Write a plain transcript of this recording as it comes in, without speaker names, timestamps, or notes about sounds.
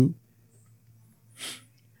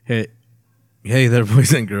Hey, hey there,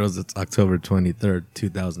 boys and girls. It's October 23rd,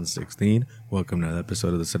 2016. Welcome to another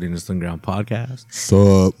episode of the Setting the Stone Ground podcast.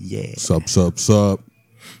 Sup? Yeah. Sup? Sup?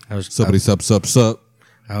 I was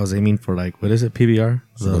aiming for what is it, PBR?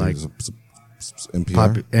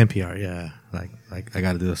 NPR? NPR, yeah. Like I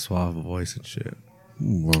got to do a suave voice and shit.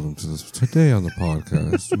 Welcome to this. Today on the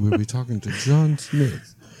podcast, we'll be talking to John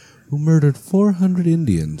Smith, who murdered 400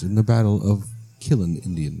 Indians in the Battle of Killing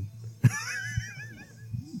Indian.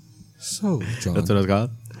 So, John, That's what it's called?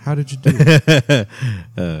 how did you do it?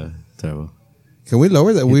 Terrible. Can we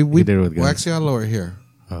lower that? We did it with guns. actually, I'll lower it here.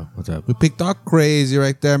 Oh, what's up? We picked all crazy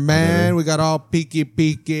right there, man. We got all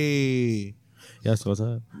peaky. Yes, what's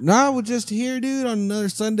up? No, we're just here, dude, on another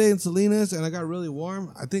Sunday in Salinas, and I got really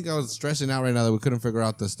warm. I think I was stressing out right now that we couldn't figure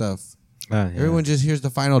out the stuff. Yeah. Everyone just hears the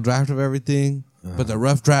final draft of everything, but the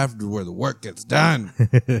rough draft is where the work gets done.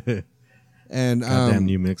 And Goddamn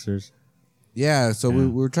new mixers. yeah, so we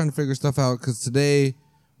were trying to figure stuff out because today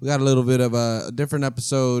we got a little bit of a different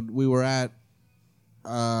episode. We were at,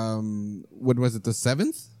 when was it, the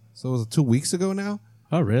 7th? So it was 2 weeks ago now.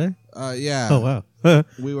 Oh, really? Yeah. Oh, wow.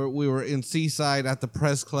 We were in Seaside at the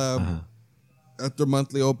press club at their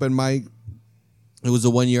monthly open mic. It was a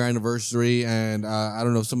 1-year anniversary, and I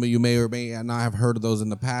don't know if some of you may or may not have heard of those in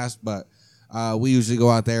the past, but we usually go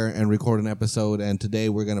out there and record an episode, and today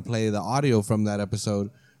we're going to play the audio from that episode.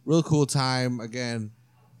 Real cool time. Again,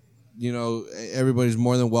 you know, everybody's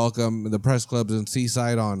more than welcome. The press club's in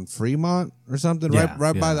Seaside on Fremont or something, Yeah,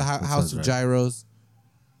 right by the that House sounds of right. Gyros.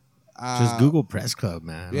 Just Google Press Club,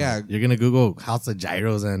 man. Yeah. You're going to Google House of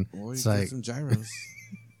Gyros, and Boy, it's get like... some gyros.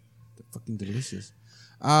 They're fucking delicious.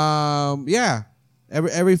 Yeah.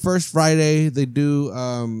 Every first Friday they do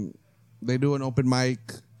an open mic.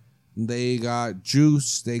 They got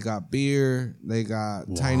juice, they got beer, they got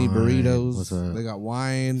tiny Wine. burritos, What's up? they got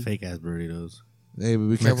wine. Fake ass burritos. Hey, but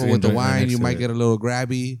be careful Mexican with the joint right wine, next you to might it. get a little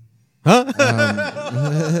grabby. Huh?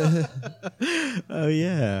 Oh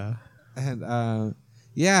yeah. And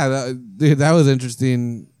dude, that was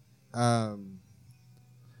interesting. Cujo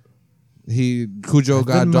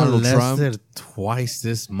got Donald Trump. molested twice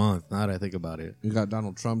this month. Now that I think about it. You got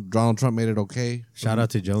Donald Trump. Donald Trump made it okay. Shout out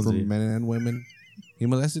to for Jonesy. men and women. He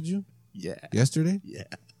molested you Yeah. yesterday? Yeah.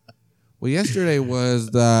 Well, yesterday was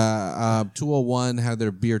the 201 had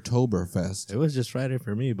their Beertoberfest. It was just Friday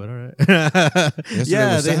for me, but all right.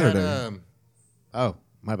 Yesterday was they Saturday. had. Oh,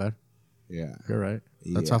 my bad. Yeah. You're right.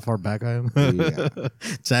 That's Yeah. how far back I am. Yeah.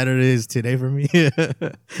 Saturday is today for me.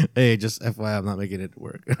 Hey, just FYI, I'm not making it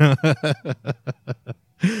work.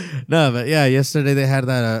 No, but yeah, yesterday they had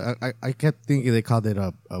that. I kept thinking they called it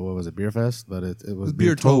what was it, Beer Fest, but it was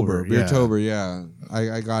Beertober. Yeah. Beertober, yeah.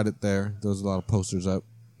 I got it there. There was a lot of posters up.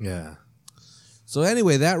 Yeah. So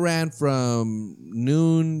anyway, that ran from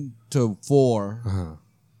noon to 4. Uh-huh.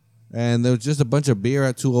 And there was just a bunch of beer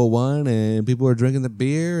at 201, and people were drinking the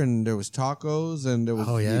beer, and there was tacos, and there was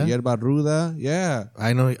yerba ruda. Yeah.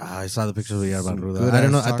 I know. I saw the pictures of Yerba Some Ruda. good I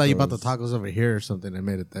don't know. ass I thought you bought the tacos. tacos over here or something and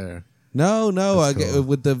made it there. No. That's cool.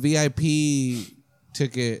 With the VIP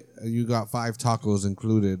ticket, you got 5 tacos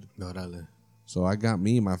included. No, dale. So I got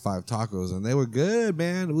me my 5 tacos, and they were good,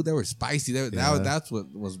 man. Ooh, they were spicy. That's what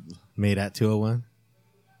was. Made at 201.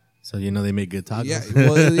 So you know they made good tacos. Yeah,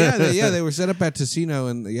 well, they were set up at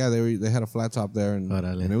Tocino, and they had a flat top there, and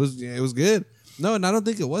it was good. No, and I don't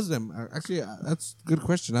think it was them. Actually, that's a good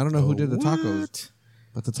question. I don't know who did the tacos,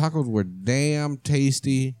 but the tacos were damn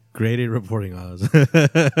tasty. Graded reporting odds.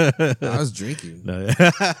 I was drinking. No,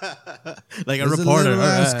 like a It was reporter. a little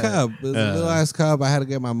ass right. cup. It was a little ass cup. I had to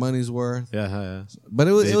get my money's worth. Yeah. But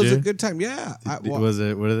it was Did a you? good time. Yeah, Was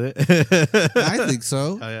it? What is it? I think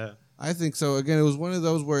so. Oh yeah. I think so. Again, it was one of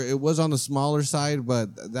those where it was on the smaller side,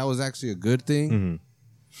 but that was actually a good thing. Mm-hmm.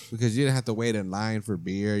 Because you didn't have to wait in line for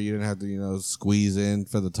beer. You didn't have to, squeeze in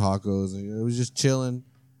for the tacos. It was just chilling.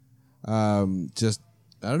 I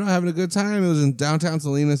don't know, having a good time. It was in downtown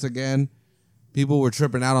Salinas again. People were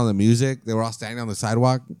tripping out on the music. They were all standing on the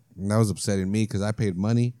sidewalk. And that was upsetting me because I paid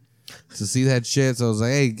money to see that shit. So I was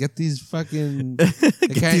like, hey, get these fucking...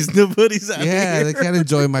 Get these new buddies out here. Yeah, they can't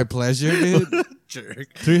enjoy my pleasure, dude.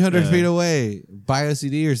 Jerk. 300 feet away. Buy a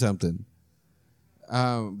CD or something.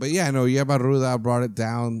 But yeah, no, Yerba Ruda brought it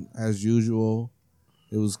down as usual.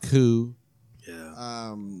 It was cool.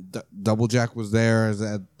 Yeah. Double Jack was there, as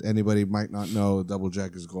anybody might not know. Double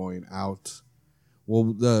Jack is going out.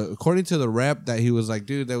 Well, according to the rep, that he was like,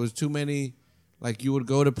 dude, there was too many. Like, you would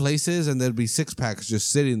go to places and there'd be 6-packs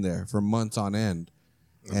just sitting there for months on end.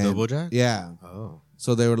 And, Double Jack? Yeah. Oh.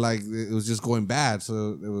 So they were like, it was just going bad.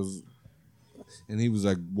 So it was, and he was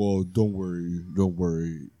like, well, don't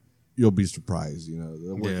worry, you'll be surprised.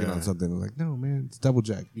 They're working on something. I was like, no, man, man. It's double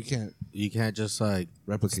jack. You can't just like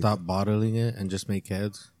replicate stop bottling it and just make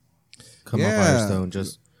heads. Come up Yeah. Firestone.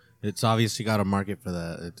 Just it's obviously got a market for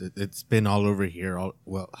that. It's been all over here. How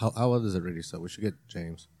old is it already? So we should get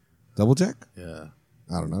James. double jack. Yeah.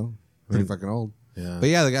 I don't know. Pretty fucking old. Yeah. But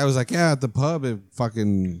yeah, the guy was like, yeah, at the pub it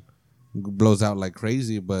fucking blows out like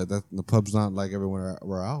crazy, but the pub's not like everywhere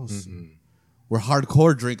else. Mm-hmm. We're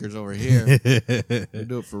hardcore drinkers over here. We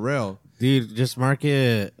do it for real. Dude, just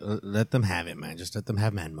market. Let them have it, man. Just let them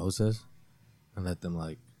have mimosas, and let them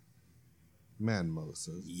like.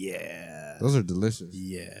 Mimosas. Yeah. Those are delicious.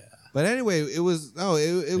 Yeah. But anyway, it was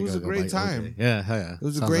a great time. OJ. Yeah, hell yeah. It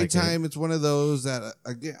was a great time. It's one of those that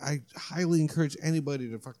again I highly encourage anybody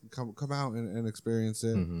to fucking come out and experience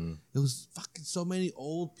it. Mm-hmm. It was fucking so many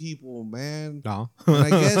old people, man. No. And I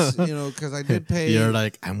guess because I did pay. You're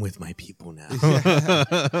like, I'm with my people now.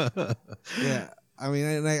 Yeah. I mean,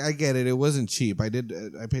 and I get it. It wasn't cheap. I paid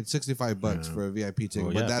 $65 for a VIP ticket,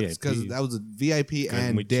 Well, but yeah, that's because VIP. that was a VIP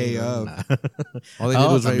and day of. Nah. All they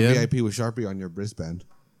did was write también. VIP with Sharpie on your wristband.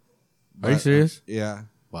 Are you serious? Yeah.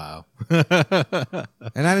 Wow. And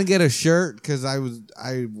I didn't get a shirt because I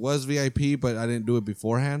was VIP, but I didn't do it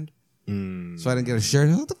beforehand, so I didn't get a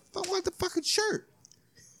shirt. What the fuck? I want the fucking shirt.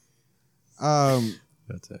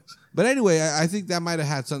 That's it. But anyway, I think that might have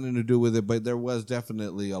had something to do with it. But there was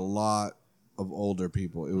definitely a lot of older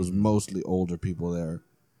people. It was mostly older people there,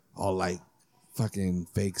 all like fucking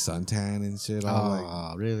fake suntan and shit. All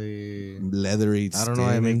like really? leathery. I don't know why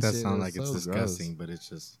I skin make and that shit. sound It like was it's so disgusting, gross. but it's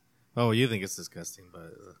just. Oh, you think it's disgusting,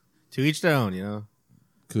 but to each their own,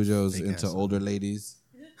 Cujo's Fake into ass. older ladies.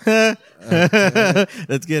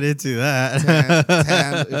 Let's get into that.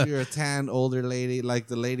 Tan, if you're a tan older lady, like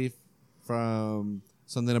the lady from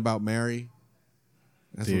Something About Mary,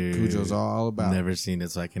 that's Dude, what Cujo's all about. Never seen it,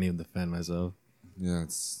 so I can't even defend myself. Yeah,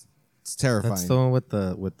 it's terrifying. That's the one with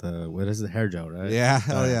the what is it, hair gel, right? Yeah,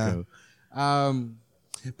 hell Alright, yeah. cool.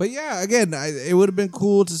 But yeah, again, it would have been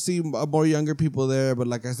cool to see more younger people there. But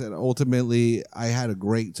like I said, ultimately, I had a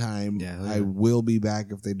great time. Yeah, hell yeah. I will be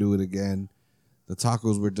back if they do it again. The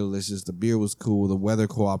tacos were delicious. The beer was cool. The weather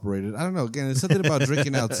cooperated. I don't know. Again, it's something about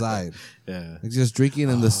drinking outside. Yeah, Like just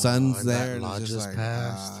drinking and the sun's and that there. And law it's just just like,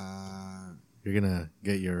 passed. You're gonna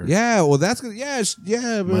get your yeah, well, that's good. Yeah, but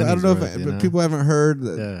I don't know Money's worth, if people haven't heard.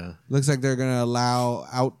 That yeah. Looks like they're gonna allow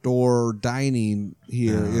outdoor dining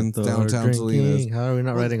here in Outdoor downtown drinking. Salinas. How are we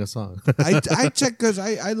not writing a song? I checked because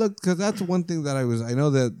I looked because that's one thing that I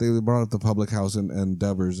know that they brought up the public house and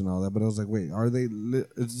Dubbers and all that, but I was like, wait, are they?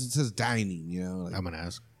 It says dining, like, I'm gonna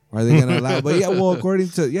ask. are they gonna allow? But yeah, well, according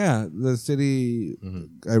to the city,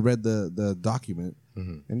 I read the document.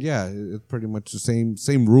 And yeah, it's pretty much the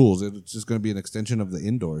same rules. It's just going to be an extension of the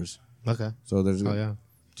indoors. Okay. So there's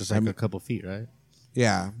Just like a couple feet, right?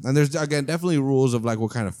 yeah, and there's again definitely rules of like what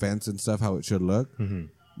kind of fence and stuff, how it should look.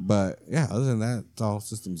 But yeah, other than that, it's all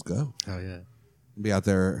systems go. Oh yeah. Be out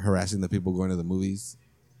there harassing the people going to the movies.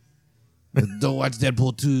 Don't watch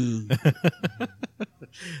Deadpool 2.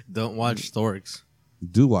 Don't watch Storks.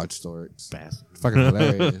 Do watch Storks. Bastard. Fucking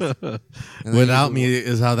hilarious. And then Without me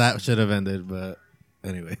is how that should have ended, but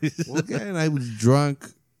anyways. Well, again, I was drunk.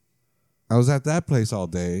 I was at that place all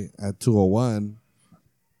day at 201.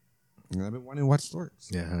 And I've been wanting to watch Storks.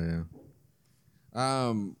 Yeah, hell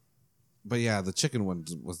yeah. But yeah, the chicken one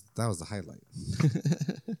was the highlight.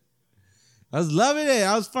 I was loving it.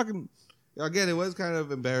 I was fucking again, it was kind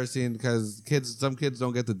of embarrassing because some kids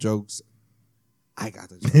don't get the jokes. I got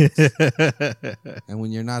the jokes. And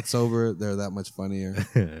when you're not sober, they're that much funnier.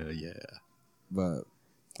 Yeah. But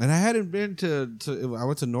and I hadn't been to I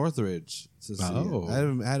went to Northridge to see Oh. it.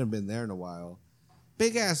 I hadn't been there in a while.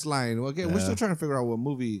 Big ass line. Well, again, we're still trying to figure out what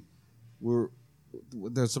movie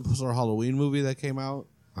there's some sort of Halloween movie that came out.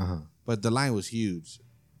 But the line was huge.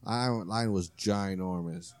 Line was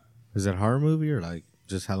ginormous. Is it a horror movie or like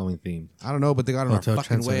just Halloween themed? I don't know, but they got in our Hotel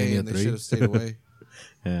fucking way Transylvania and they 3. should have stayed away.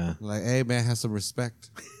 Yeah. Like, hey man, have some respect.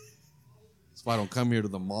 That's why I don't come here to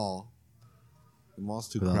the mall. The mall's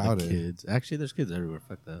too With all the crowded. kids. Actually, there's kids everywhere.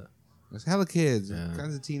 Fuck that. There's hella kids, Yeah.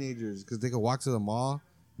 kinds of teenagers, because they can walk to the mall,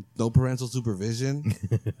 no parental supervision.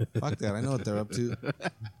 Fuck that. I know what they're up to.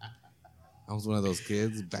 I was one of those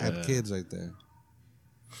kids, bad kids right there.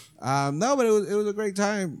 No, but it was a great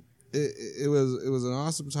time. It was an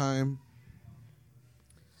awesome time.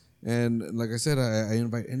 And like I said, I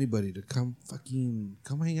invite anybody to come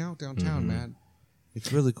hang out downtown, man.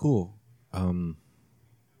 It's really cool. We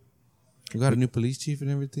got a new police chief and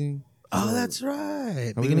everything. Oh, that's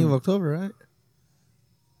right. we Beginning of gonna- October, right?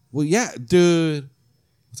 Well, yeah, dude.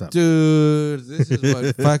 What's up? Dude, this is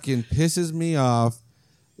what fucking pisses me off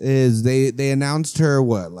is they announced her,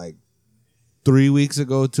 what, like 3 weeks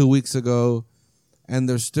ago, 2 weeks ago, and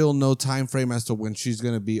there's still no time frame as to when she's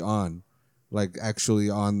gonna be on, like actually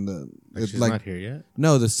on the. She's not here yet.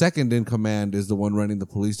 No, the second in command is the one running the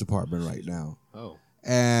police department right now. Oh,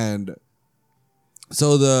 and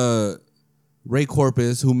so the Ray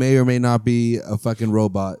Corpus, who may or may not be a fucking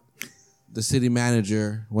robot, the city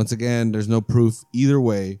manager. Once again, there's no proof either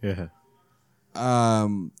way. Yeah.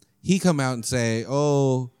 He come out and say,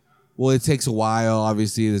 "Oh, well, it takes a while.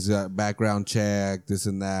 Obviously, there's a background check, this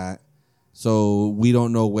and that. So we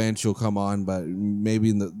don't know when she'll come on, but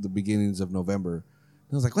maybe in the beginnings of November."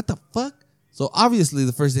 And I was like, "What the fuck?" So obviously,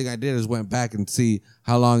 the first thing I did is went back and see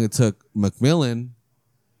how long it took McMillan.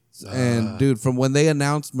 And dude, from when they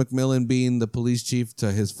announced McMillan being the police chief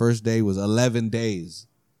to his first day was 11 days.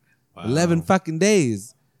 Wow. 11 fucking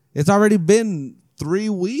days. It's already been 3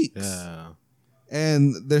 weeks. Yeah.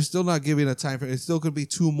 And they're still not giving a time frame. It still could be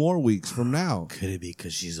 2 more weeks from now. Could it be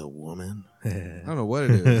because she's a woman? I don't know what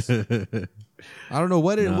it is. I don't know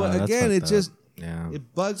what it is. Again, it just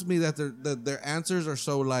it bugs me that their answers are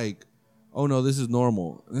so like, "Oh no, this is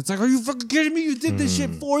normal." And it's like, are you fucking kidding me? You did this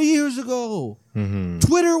shit 4 years ago. Mm-hmm.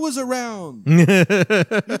 Twitter was around. You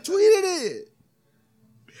tweeted it.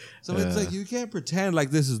 So it's like you can't pretend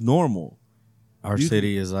like this is normal. Our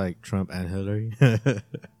city is like Trump and Hillary.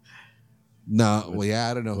 No, well, yeah,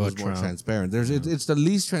 I don't know who's more transparent. It's the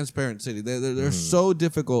least transparent city. They're so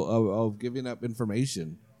difficult of giving up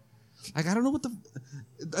information. Like, I don't know what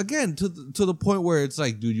again, to the point where it's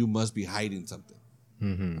like, dude, you must be hiding something.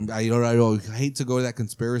 Mm-hmm. I hate to go to that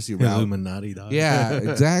conspiracy route. Illuminati, dog. Yeah,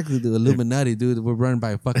 exactly. The Illuminati, dude. We're run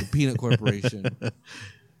by a fucking peanut corporation.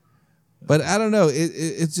 But I don't know.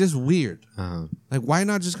 It's just weird. Uh-huh. Like, why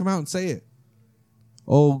not just come out and say it?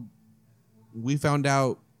 Oh, we found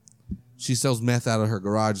out she sells meth out of her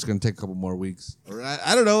garage. It's going to take a couple more weeks. Or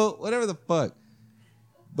I don't know. Whatever the fuck.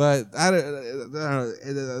 But I don't know.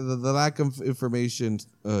 The lack of information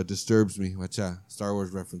disturbs me. Watch out. Star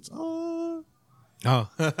Wars reference. Oh.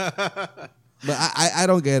 But I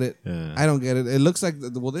don't get it. Yeah. I don't get it. It looks like,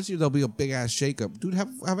 this year there'll be a big ass shakeup. Dude,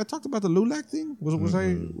 have I talked about the LULAC thing? We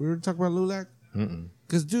were talking about LULAC?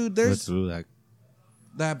 Because, dude, there's... What's LULAC?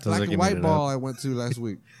 That black and white ball I went to last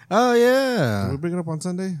week. Oh, yeah. Did we bring it up on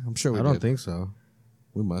Sunday? I'm sure we did. I don't think so.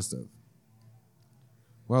 We must have.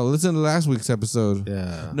 Well, listen to last week's episode.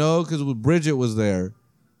 Yeah. No, because Bridget was there.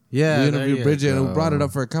 Yeah. We interviewed Bridget and we brought it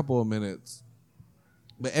up for a couple of minutes.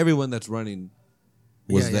 But everyone that's running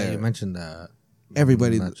was there. Yeah, you mentioned that.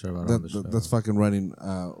 Everybody that's fucking running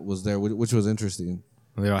was there, which was interesting.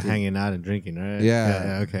 They were all hanging out and drinking, right?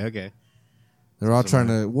 Yeah. Okay. They're all trying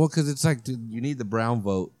to... Well, because it's like, dude, you need the brown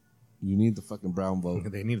vote. You need the fucking brown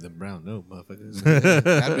vote. They need the brown note, motherfuckers.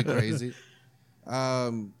 That'd be crazy.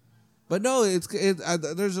 But no,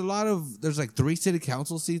 there's a lot of... There's like 3 city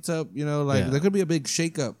council seats up. You know, there could be a big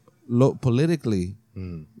shakeup politically.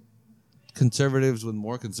 Mm. Conservatives with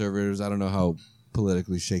more conservatives. I don't know how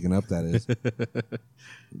politically shaken up that is.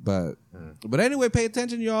 But anyway, pay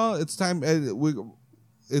attention, y'all. It's time...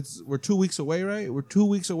 We're 2 weeks away, right? We're 2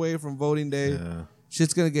 weeks away from voting day. Yeah.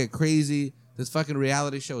 Shit's gonna get crazy. This fucking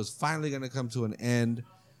reality show is finally gonna come to an end.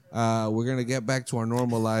 We're gonna get back to our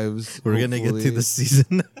normal lives. We're gonna get to the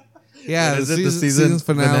season. Yeah, the season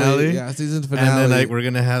finale. Yeah, season finale. And then we're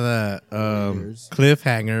gonna have a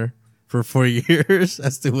cliffhanger for 4 years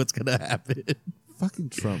as to what's gonna happen. Fucking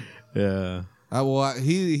Trump. Yeah.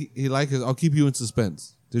 He like his. I'll keep you in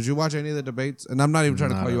suspense. Did you watch any of the debates? And I'm not even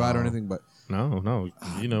trying to call you out or anything, but. No,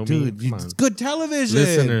 you know, dude, me. It's good television.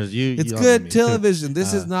 Listeners, it's good television.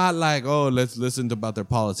 This is not like, oh, let's listen about their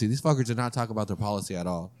policy. These fuckers did not talk about their policy at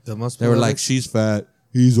all. They were like, she's fat,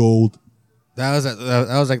 he's old. That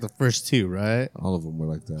was like the first 2, right? All of them were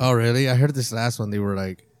like that. Oh, really? I heard this last one. They were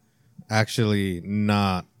like, actually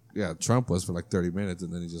not. Yeah, Trump was for like 30 minutes,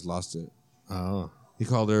 and then he just lost it. Oh, he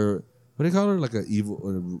called her. What did he call her? Like an evil,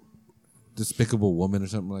 or despicable woman, or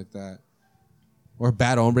something like that. Or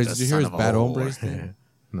bad hombres. Did you hear his bad hombres thing?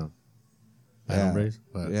 No. Bad hombres?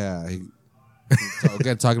 What? Yeah.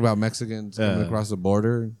 Again, talking about Mexicans coming across the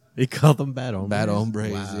border. He called them bad hombres? Bad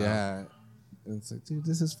hombres, wow. Yeah. And it's like, dude,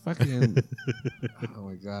 this is fucking... oh,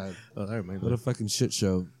 my God. Oh, that reminds me. What a fucking shit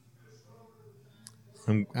show.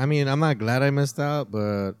 I'm not glad I missed out,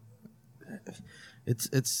 but...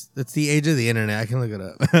 It's the age of the internet. I can look it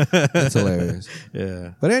up. That's hilarious.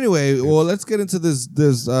 Yeah. But anyway, well, let's get into this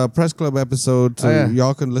press club episode so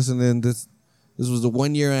y'all can listen in. This was the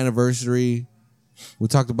 1 year anniversary. We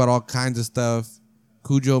talked about all kinds of stuff.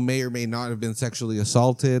 Cujo may or may not have been sexually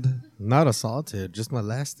assaulted. Not assaulted, just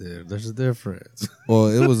molested. There's a difference. Well,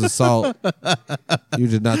 it was assault. You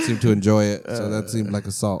did not seem to enjoy it, so that seemed like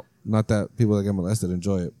assault. Not that people that get molested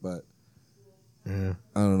enjoy it, but... Yeah.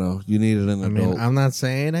 I don't know. No, you needed an adult. I'm not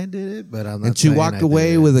saying I did it, but I'm not. And she walked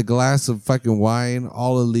away with a glass of fucking wine,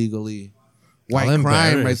 all illegally. White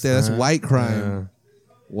crime right there. That's white crime. Yeah.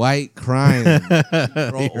 White crime.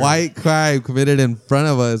 Bro, white crime committed in front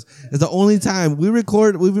of us. It's the only time we've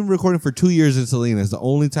been recording for 2 years in Salinas. The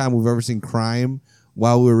only time we've ever seen crime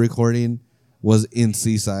while we were recording was in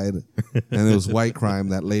Seaside. And it was white crime,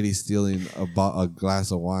 that lady stealing a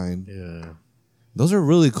glass of wine. Yeah. Those are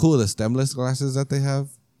really cool, the stemless glasses that they have.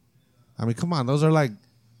 I mean, come on. Those are like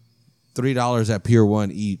 $3 at Pier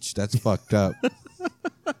 1 each. That's fucked up.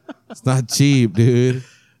 It's not cheap, dude.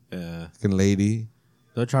 Yeah. Fucking lady.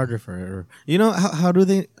 They'll charge her for it. You know, how do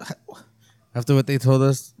they... After what they told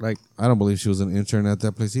us, like... I don't believe she was an intern at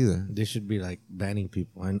that place either. They should be, like, banning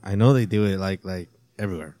people. I know they do it, like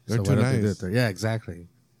everywhere. They're so too why don't nice. they do it there? Yeah, exactly.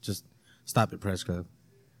 Just stop it, press club.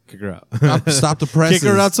 Kick her out. Stop the presses. Kick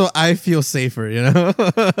her out so I feel safer, you know?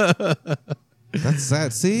 That's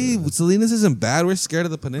sad. See, Salinas isn't bad. We're scared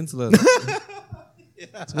of the peninsula.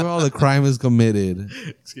 That's where all the crime is committed.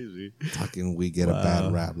 Excuse me. Fucking we get a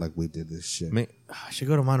bad rap like we did this shit. I should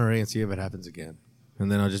go to Monterey and see if it happens again.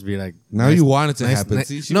 And then I'll just be like... Now you want it to happen.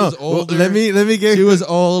 See, she was older. Let me get... She was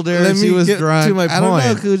older. She was drunk. To my point. I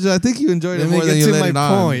don't know, Cujo. I think you enjoyed it more than you let it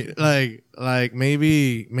on. Point. Like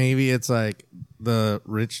maybe it's like the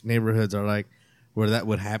rich neighborhoods are like where that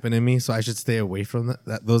would happen to me. So I should stay away from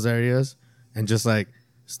those areas and just like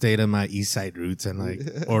stay to my East Side roots and like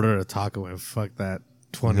order a taco and fuck that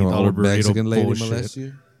 $20 burrito Mexican lady bullshit. molest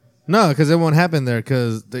you? No, because it won't happen there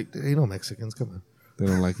because they know Mexicans. Come on. They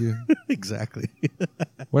don't like you? Exactly.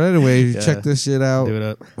 Well, anyway, check this shit out. Do it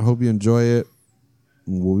up. I hope you enjoy it.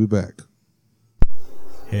 We'll be back.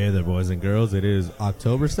 Hey there, boys and girls. It is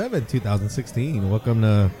October 7th, 2016. Welcome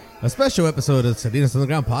to a special episode of Salinas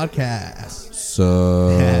Underground Podcast.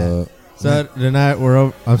 So tonight we're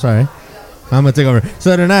over. I'm sorry. I'm going to take over.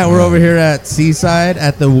 So tonight we're over here at Seaside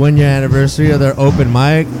at the 1 year anniversary of their open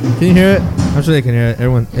mic. Can you hear it? I'm sure they can hear it.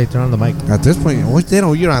 Everyone, hey, turn on the mic. At this point, you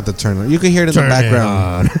don't have to turn it. You can hear it in the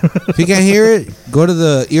background. If you can't hear it, go to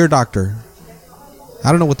the ear doctor.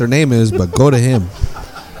 I don't know what their name is, but go to him.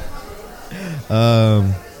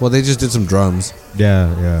 Well, they just did some drums.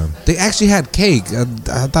 Yeah. They actually had cake. I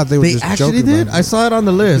thought they were just joking. They actually did? I saw it on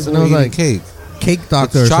the list, and I was like, cake. Cake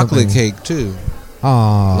doctor It's or chocolate something. cake, too.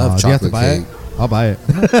 Aw, Love do you have to chocolate buy cake. it? I'll buy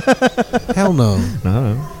it. Hell no.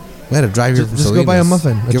 No. We had to drive here from Just go buy a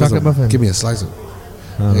muffin, a chocolate muffin. Give me a slice of it.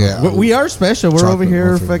 Yeah, we are special. We're over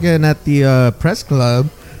here fucking at the press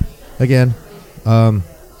club again.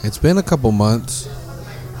 It's been a couple months.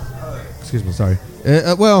 Excuse me, sorry.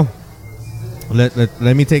 Well,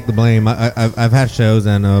 let me take the blame. I've had shows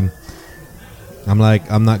and I'm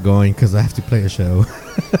not going because I have to play a show.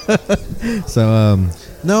 So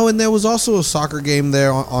no, and there was also a soccer game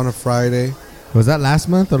there on a Friday. Was that last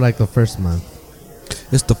month or like the first month?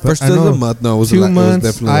 It's the first of the month. No, it was 2 months. It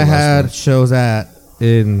was definitely I had month. shows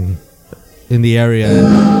in the area.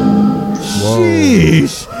 Whoa.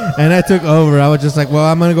 Sheesh. And I took over. I was just like, well,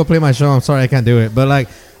 I'm gonna go play my show. I'm sorry I can't do it. But like,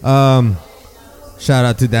 shout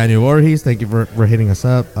out to Daniel Voorhees. Thank you for hitting us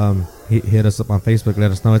up. He hit us up on Facebook,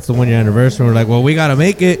 let us know it's the 1 year anniversary. We're like, well, we gotta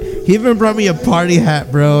make it. He even brought me a party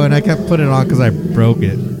hat, bro, and I kept putting it on because I broke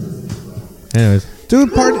it. Anyways,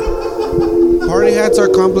 dude, party hats are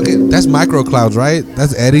complicated. That's micro clouds, right?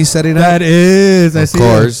 That's Eddie setting up. That is, I see. Of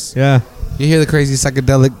course, yeah. You hear the crazy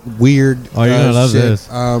psychedelic weird. Oh, you're gonna love shit. this.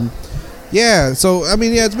 Yeah. So I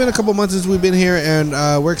mean, yeah, it's been a couple months since we've been here, and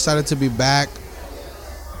we're excited to be back.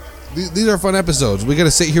 These are fun episodes. We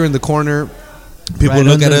gotta sit here in the corner. People Right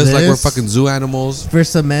look at under us like we're this. fucking zoo animals.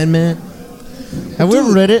 First Amendment. Have we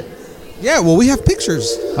ever read it? Yeah, well, we have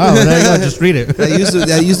pictures. Oh, there you go. Just read it.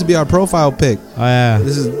 that used to be our profile pic. Oh yeah.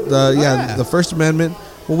 This is the First Amendment.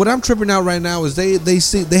 Well, what I'm tripping out right now is they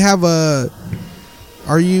have a.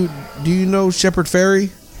 Do you know Shepherd Ferry?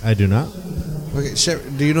 I do not. Okay,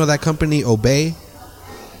 do you know that company Obey?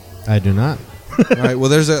 I do not. All right. Well,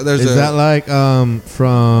 there's Is that like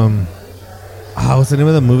from? What's the name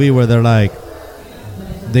of the movie where they're like,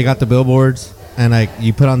 they got the billboards and like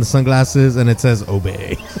you put on the sunglasses and it says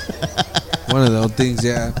Obey. one of those things,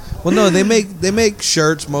 yeah. Well, no, they make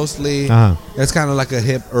shirts mostly. It's kind of like a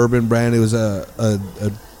hip urban brand. It was a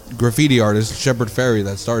graffiti artist, Shepherd Ferry,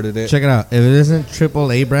 that started it. Check it out. If it isn't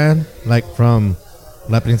AAA brand, like from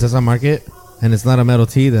La Princesa Market, and it's not a metal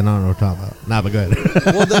tee, then I don't know what I'm talking about. Nah, but good.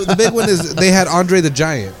 Well, the big one is they had Andre the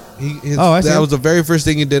Giant. I see. That was the very first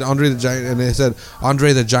thing he did, Andre the Giant, and they said,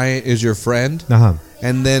 Andre the Giant is your friend.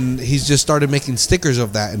 And then he's just started making stickers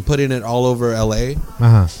of that and putting it all over LA.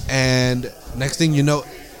 And next thing you know,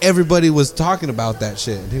 everybody was talking about that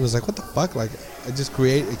shit. And he was like, what the fuck? Like,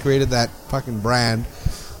 it created that fucking brand.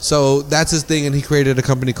 So that's his thing, and he created a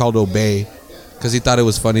company called Obey because he thought it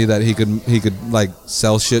was funny that he could like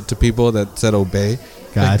sell shit to people that said Obey.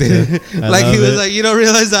 Gotcha. Like he was like, you don't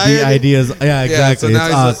realize how the ideas. Yeah, exactly. so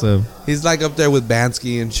it's awesome. He's like up there with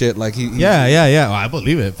Bansky and shit. Like yeah. Oh, I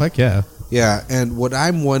believe it. Fuck yeah. Yeah, and what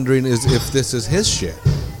I'm wondering is if this is his shit,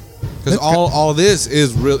 because all this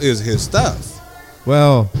is his stuff.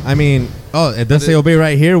 Well, I mean, it does say Obey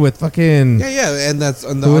right here with fucking. Yeah, and that's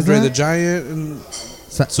on the Andre the Giant and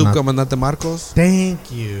Subcomandante Marcos.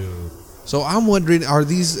 Thank you. So I'm wondering,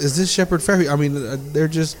 is this Shepard Fairey? I mean, they're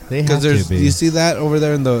just because there's. Do you see that over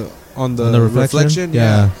there on the reflection?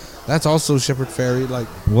 Yeah, that's also Shepard Fairey. Like,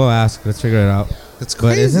 we'll ask. Let's figure it out. It's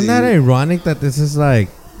crazy. But isn't that ironic that this is like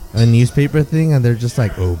a newspaper thing and they're just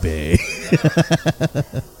like Obey?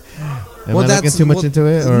 Am I looking too much into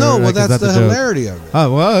it? Or no, like, that's the hilarity of it.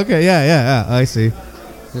 Oh, well, okay, yeah, I see.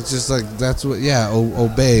 It's just like that's what,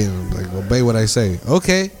 obey, like obey what I say.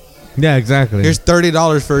 Okay. Yeah, exactly. Here's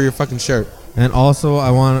 $30 for your fucking shirt. And also,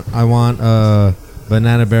 I want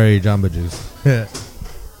banana berry Jamba Juice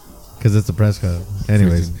because it's a press cut.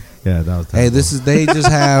 Anyways, yeah, that was terrible. Hey, they just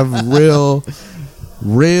have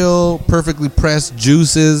real perfectly pressed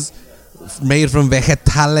juices made from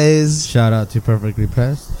vegetales. Shout out to Perfectly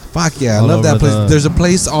Pressed. Fuck yeah, I love that place. There's a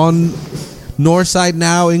place on Northside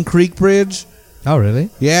now in Creek Bridge. Oh, really?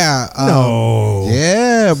 Yeah. No.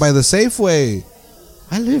 Yeah, by the Safeway.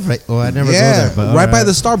 I live right. Oh, I never go there. But right by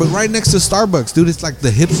the Starbucks, right next to Starbucks, dude. It's like the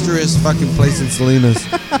hipsterest fucking place in Salinas.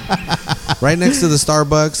 Right next to the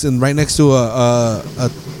Starbucks and right next to a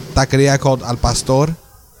taqueria called Al Pastor.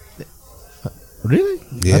 Really?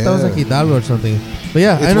 Yeah. I thought it was like Hidalgo or something. But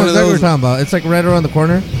yeah, I know exactly what you're talking about. It's like right around the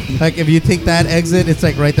corner. Like if you take that exit, it's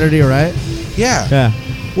like right there to your right. Yeah. Yeah.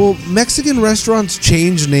 Well, Mexican restaurants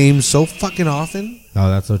change names so fucking often. Oh,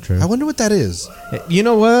 that's so true. I wonder what that is. You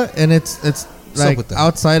know what? And it's like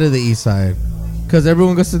outside of the east side. Because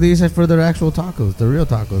everyone goes to the east side for their actual tacos, the real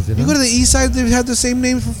tacos. You know? You go to the east side, they've had the same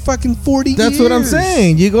name for fucking 40 years. That's what I'm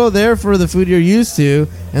saying. You go there for the food you're used to,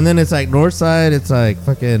 and then it's like north side, it's like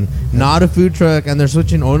fucking not a food truck, and they're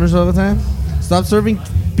switching owners all the time. Stop serving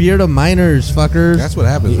beer to minors, fuckers. That's what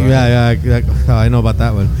happens, right? Yeah. I know about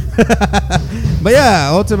that one. But yeah,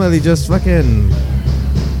 ultimately just fucking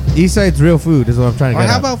east side's real food is what I'm trying to get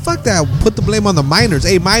How at. about fuck that? Put the blame on the minors.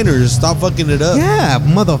 Hey, minors, stop fucking it up. Yeah,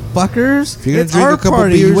 motherfuckers. If you're gonna it's drink our a couple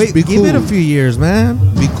party. beers, be Give it a cool. few years, man.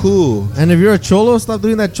 Be cool. And if you're a cholo, stop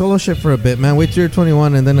doing that cholo shit for a bit, man. Wait till you're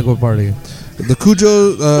 21 and then go party. The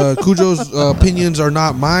Cujo's opinions are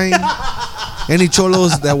not mine. Any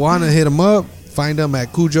cholos that want to hit them up, find them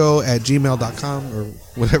at cujo@gmail.com or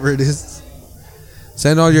whatever it is.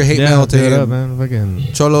 Send all your hate mail to him. Up, man.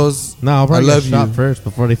 Fucking cholos. No, I'll probably I love get shot you. first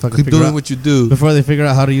before they fucking Keep figure doing out, what you do. before they figure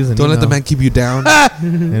out how to use an Don't let the email. man keep you down.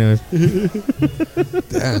 Anyways,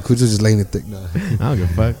 Damn, Cujo's just laying it thick now. I don't give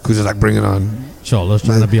a fuck. Cujo's like, bring it on. Cholos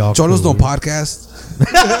trying to be all Cholos cool. don't podcast.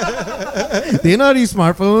 Do you know how to use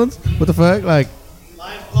smartphones? What the fuck? Like,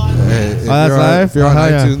 If that's you're live? If you're on Oh,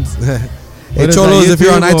 yeah. iTunes. Hey, What is cholos, that, if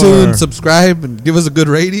you're on YouTube iTunes, or- subscribe and give us a good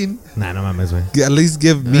rating. nah, no mames, man. At least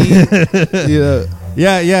give me.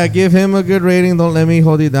 Yeah, give him a good rating. Don't let me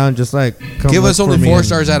hold you down. Just like Give us only 4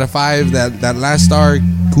 stars out of 5. That last star,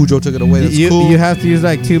 Cujo took it away. That's cool. You have to use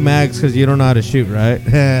like 2 mags because you don't know how to shoot, right?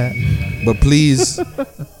 But please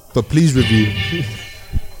review.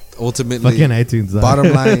 Ultimately, Fucking iTunes.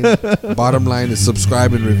 Bottom line is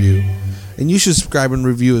subscribe and review, and you should subscribe and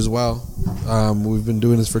review as well. We've been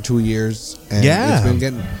doing this for 2 years, and it's been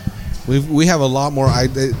getting. We have a lot more.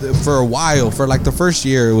 For a while, for like the first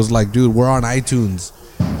year, it was like, dude, we're on iTunes.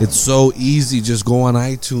 It's so easy. Just go on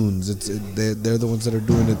iTunes. They're the ones that are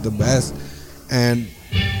doing it the best, and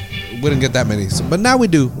we didn't get that many. But now we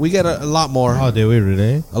do. We get a lot more. Oh, did we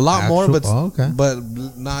really? A lot more, but okay. But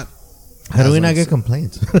not. How do we not get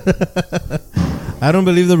complaints? I don't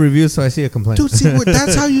believe the reviews, so I see a complaint. Dude, see,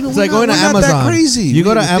 that's how you know. It's like going to Amazon. Not that crazy. You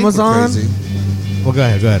go to Amazon. Well, go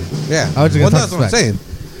ahead. Yeah. I was just gonna talk that's what I'm saying.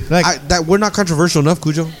 Like that we're not controversial enough,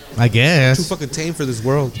 Cujo. I guess. Too fucking tame for this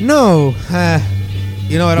world. No.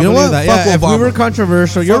 You know what? I don't believe that. Fuck Yeah, Obama. if we were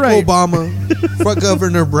controversial, you're right. Obama. Fuck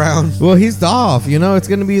Governor Brown. Well, he's off. You know, it's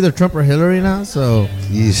gonna be either Trump or Hillary now. So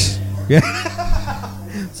Yeesh. yeah.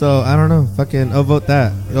 So I don't know. Fucking vote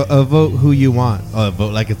that. Vote who you want.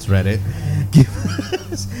 Vote like it's Reddit.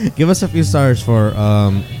 Give us a few stars for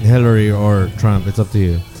Hillary or Trump. It's up to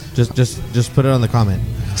you. Just put it on the comment.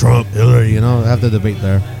 Trump, Hillary. You know, have the debate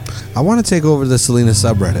there. I want to take over the Salinas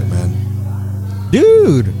subreddit, man.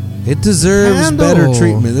 Dude, it deserves Handle. better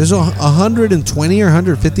treatment. There's 120 or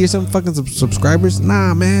 150 or something fucking subscribers.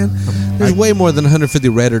 Nah, man. There's way more than 150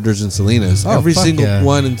 Redditors in Salinas. Every single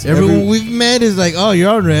one. Everyone we've met is like, oh, you're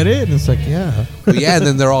on Reddit? And it's like, yeah. Yeah, and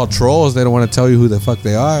then they're all trolls. They don't want to tell you who the fuck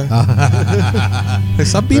they are. Like,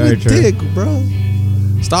 stop being a dick, bro.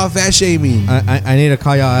 Stop fat shaming. I need to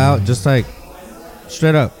call y'all out just like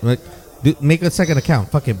straight up. Like, make a second account.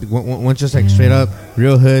 Fuck it. Once just like straight up,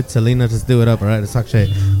 real hood, Salinas, just do it up, all right? Let's talk shit.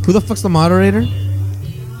 Who the fuck's the moderator?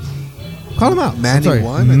 Call him out.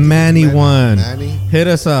 Manny one. Hit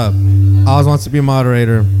us up. Oz wants to be a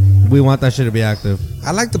moderator. We want that shit to be active.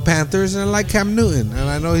 I like the Panthers and I like Cam Newton, and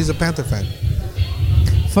I know he's a Panther fan.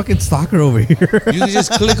 Fucking stalker over here. You can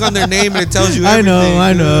just click on their name and it tells you everything.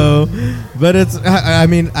 I know. But it's, I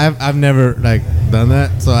mean, I've never like done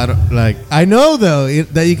that, so I don't like. I know though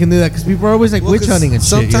that you can do that because people are always like witch hunting and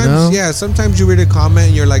shit. You know? Yeah. Sometimes you read a comment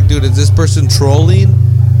and you're like, dude, is this person trolling?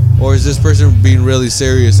 Or is this person being really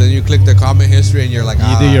serious? And you click their comment history and you're like,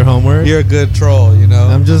 you do your homework. You're a good troll, you know.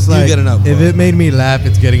 I'm just like, you get an upvote. If it made me laugh,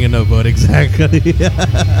 it's getting an upvote. Exactly.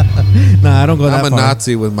 Nah, I don't go that far. I'm a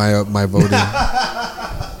Nazi with my voting.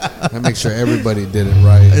 I make sure everybody did it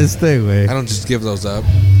right. Stay away. I don't just give those up.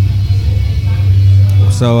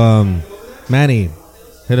 So, Manny,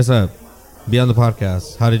 hit us up. Be on the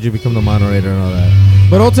podcast. How did you become the moderator and all that?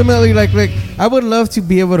 But ultimately, like I would love to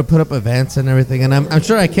be able to put up events and everything, and I'm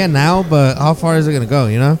sure I can now. But how far is it gonna go?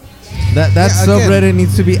 You know, that subreddit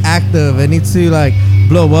needs to be active. It needs to like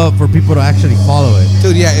blow up for people to actually follow it.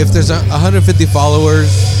 Dude, yeah. If there's 150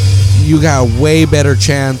 followers, you got a way better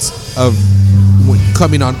chance of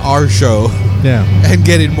coming on our show. Yeah. And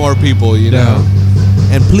getting more people. You know.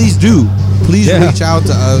 And please reach out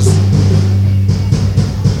to us.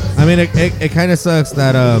 I mean, it kind of sucks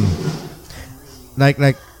that like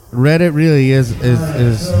Reddit really is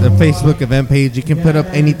a Facebook event page. You can put up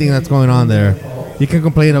anything that's going on there. You can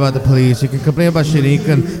complain about the police. You can complain about shit. You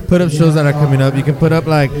can put up shows that are coming up. You can put up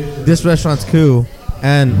like, this restaurant's cool,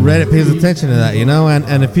 and Reddit pays attention to that, you know.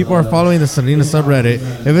 And if people are following the Salinas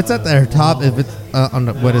subreddit, if it's at their top, if it's on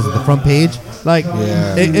the, the front page, like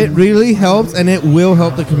it really helps, and it will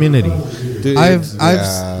help the community. Dude,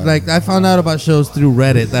 I found out about shows through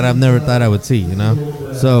Reddit that I've never thought I would see, you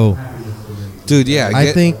know. So, dude, yeah,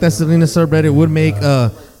 I think that Salinas subreddit would make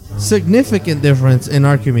a significant difference in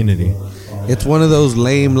our community. It's one of those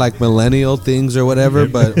lame like millennial things or whatever,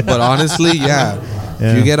 but honestly,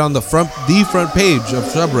 if you get on the front page of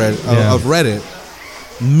subreddit of Reddit,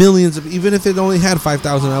 millions of, even if it only had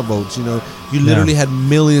 5,000 upvotes, you know, you literally had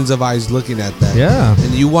millions of eyes looking at that. Yeah.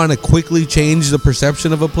 And you want to quickly change the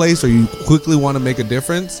perception of a place, or you quickly want to make a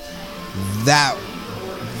difference, that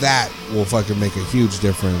will fucking make a huge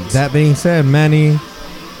difference. That being said, Manny,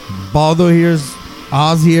 Baldo here's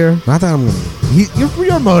Oz here. Not that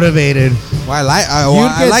you're motivated. Well,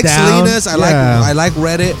 I like Salinas. I like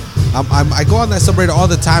Reddit. I go on that subreddit all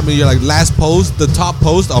the time, and you're like, last post, the top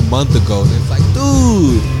post a month ago. And it's like,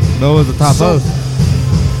 dude, what was the top post?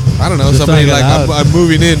 I don't know. Somebody like, I'm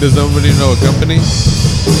moving in. Does somebody know a company?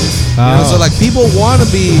 You know, so like, people want to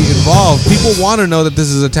be involved. People want to know that this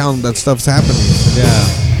is a town that stuff's happening. Yeah.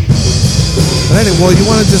 But anyway, well, you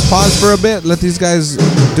want to just pause for a bit, let these guys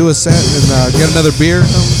do a set, and get another beer?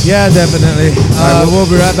 Yeah, definitely. We'll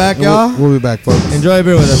be right back, y'all. We'll be back, folks. Enjoy a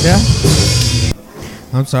beer with us, yeah?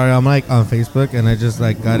 I'm sorry, I'm like on Facebook, and I just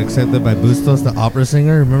like got accepted by Bustos, the opera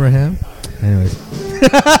singer. Remember him? Anyways.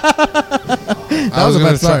 I was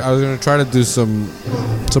gonna try to do some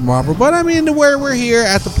opera, but I mean, we're here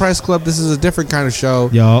at the Press Club. This is a different kind of show.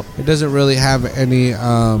 Yup. It doesn't really have any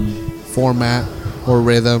format or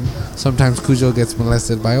rhythm. Sometimes Cujo gets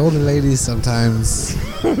molested by older ladies. Sometimes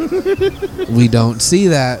we don't see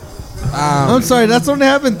that. I'm sorry, that's only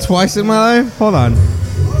happened twice in my life. Hold on.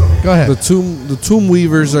 Go ahead. The Tomb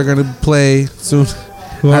Weavers are gonna play soon.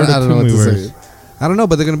 Who are the Tomb Weavers? I don't know,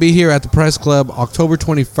 but they're gonna be here at the Press Club October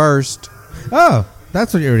 21st. Oh,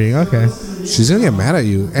 that's what you're reading. Okay. She's gonna get mad at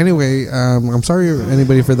you. Anyway, I'm sorry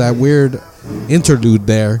anybody for that weird interlude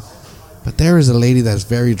there. But there is a lady that's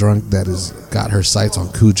very drunk that has got her sights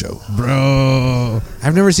on Cujo. Bro.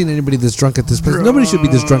 I've never seen anybody this drunk at this place. Nobody should be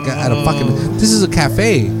this drunk at a fucking... This is a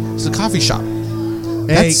cafe. It's a coffee shop.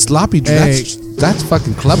 That's sloppy. That's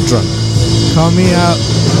fucking club drunk. Call me out.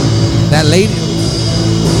 That lady...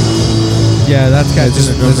 Yeah, that's kind of... This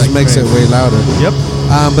just makes it way louder. Yep.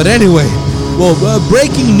 But anyway, well,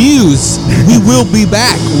 breaking news. We will be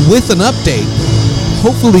back with an update.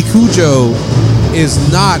 Hopefully Cujo is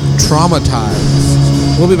not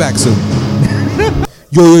traumatized. We'll be back soon.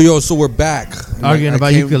 Yo, so we're back. Arguing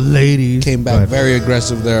about ukuleles. Came back very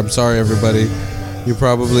aggressive there. I'm sorry, everybody. You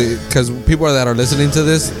probably, because people that are listening to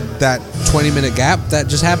this, that 20-minute gap that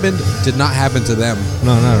just happened did not happen to them.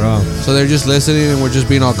 No, not at all. So they're just listening and we're just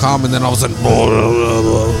being all calm, and then all of a sudden, blah, blah,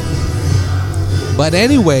 blah. But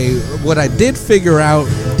anyway, what I did figure out,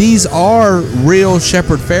 these are real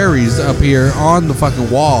Shepherd ferries up here on the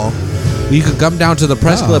fucking wall. You could come down to the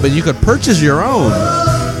press club and you could purchase your own.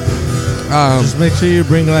 Just make sure you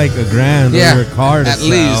bring like $1,000 or your card. At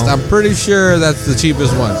least. I'm pretty sure that's the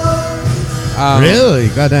cheapest one. Really?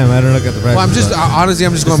 Goddamn, I don't look at the price. Well, I'm just honestly,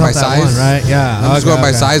 I'm just going by size. One, right? Yeah. I'm just going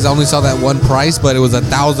by size. I only saw that one price, but it was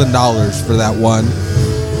 $1,000 for that one.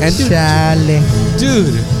 And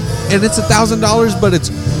dude, and it's $1,000, but it's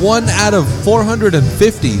 1 out of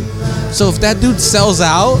 450. So if that dude sells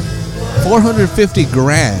out 450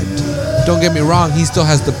 grand, don't get me wrong, he still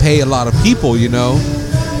has to pay a lot of people, you know.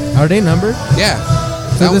 Are they numbered? Yeah.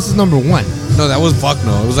 So this is number 1. No, that was fuck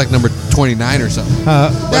no. It was like number 29 or something.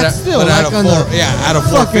 That's still like out of on out of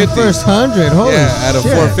 450. First 100. Holy out of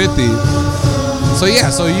shit. 450. So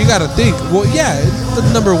so you got to think. Well, the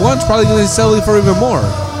number 1's probably going to sell it for even more.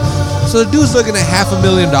 So the dude's looking at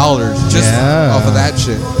 $500,000 just off of that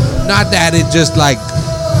shit. Not that it just like,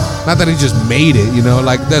 not that he just made it, you know.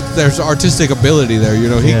 Like that, there's artistic ability there, you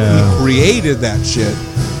know. He created that shit.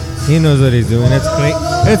 He knows what he's doing. It's clean.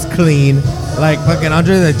 It's clean. Like fucking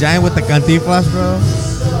Andre the Giant with the cantiflas, bro.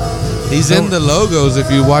 He's in the logos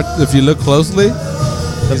if you look closely.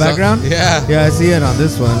 The background? Yeah, I see it on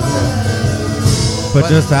this one. But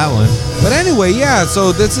just that one. But anyway,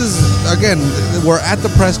 so this is, again, we're at the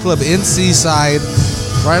press club in Seaside.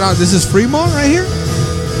 Right on, this is Fremont right here?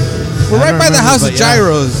 We're right by the House of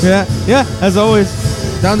Gyros. Yeah, as always.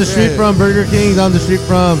 Down the street from Burger King,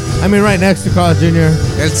 right next to Carl's Jr.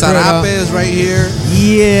 El Zarape is right here.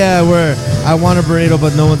 Yeah, where I want a burrito,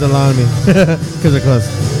 but no one's allowing me. Because they're closed.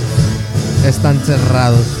 Están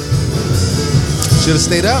cerrados. Should have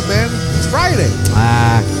stayed up, man. It's Friday.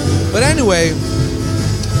 But anyway,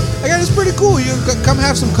 again, it's pretty cool. You can come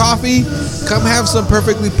have some coffee. Come have some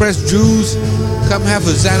perfectly pressed juice. Come have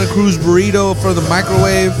a Santa Cruz burrito from the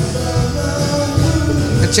microwave.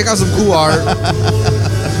 And check out some cool art.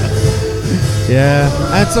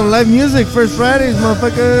 And some live music. First Fridays,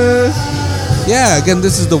 motherfuckers. Yeah, again,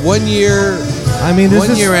 this is the 1 year. This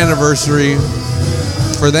 1 year anniversary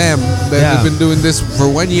for them. They've been doing this for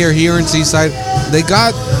 1 year here in Seaside. They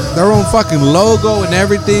got their own fucking logo and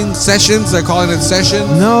everything. Sessions, they're calling it Sessions.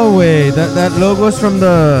 No way. That logo's from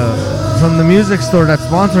the music store that's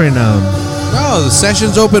sponsoring them. No, the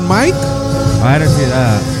Sessions open mic. I didn't see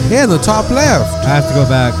that. Yeah, in the top left. I have to go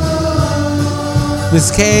back. Miss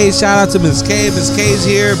K, shout out to Miss K. Miss K's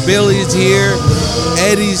here. Billy's here.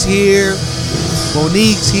 Eddie's here.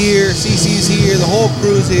 Monique's here. Cece's here. The whole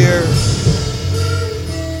crew's here.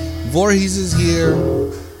 Voorhees is here.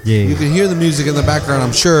 Yeah. You can hear the music in the background.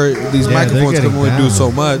 I'm sure these microphones can only do so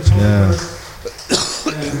much. Yeah.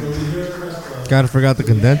 Gotta forgot the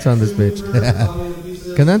condenser on this bitch.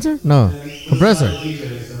 Condenser? No. Compressor.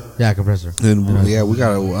 Yeah, compressor. And we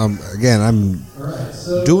gotta. Again, I'm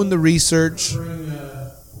doing the research.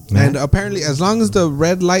 And apparently, as long as the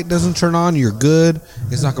red light doesn't turn on, you're good.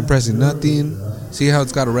 It's not compressing nothing. See how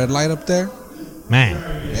it's got a red light up there? Man.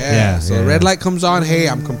 Yeah. So the red light comes on. Hey,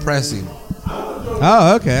 I'm compressing.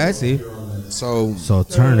 Oh, okay. I see. So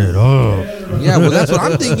turn it off. Yeah. Well, that's what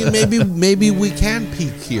I'm thinking. Maybe we can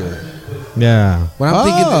peak here. Yeah. What I'm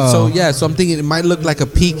thinking. So I'm thinking it might look like a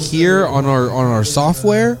peak here on our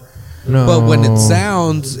software. No. But when it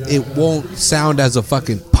sounds, it won't sound as a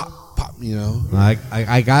fucking pop, you know. I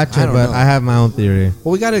got you, but I have my own theory.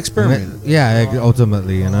 Well, we got to experiment.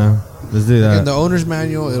 Ultimately, you know. Let's do that. In the owner's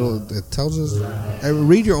manual, it tells us.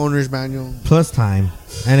 Read your owner's manual. Plus time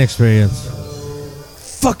and experience.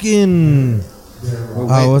 Fucking.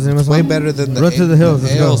 Wasn't it way better than the Run to the hills.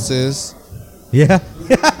 Let's go. Sis. Yeah.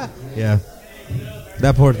 Yeah.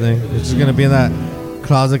 That poor thing. It's just gonna be in that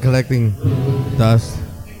closet collecting dust.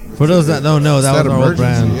 For those that don't know, that was our old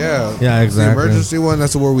brand. Yeah, exactly. The emergency one,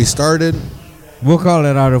 that's where we started. We'll call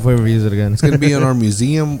it out if we ever use it again. It's going to be in our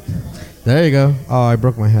museum. There you go. Oh, I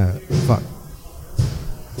broke my hat. Fuck.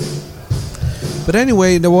 But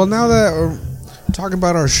anyway, now that we're talking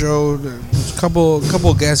about our show, there's a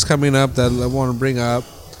couple guests coming up that I want to bring up.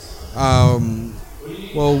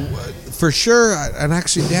 For sure, and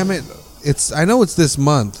actually, damn it, I know it's this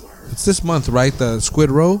month. It's this month, right? The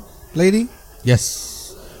Squid Row lady? Yes.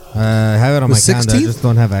 I have it on my calendar. I just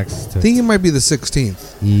don't have access to it. I think it might be the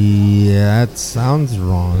 16th. Yeah, that sounds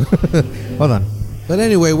wrong. Hold on. But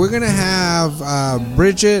anyway, we're going to have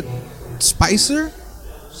Bridget Spicer.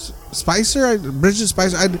 Bridget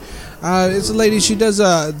Spicer. It's a lady. She does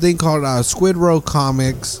a thing called Squid Row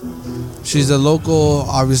Comics. She's a local,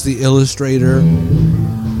 obviously, illustrator.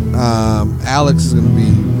 Alex is going to be...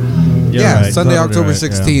 Right, Sunday, totally October right,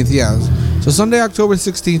 16th. Yeah. So Sunday, October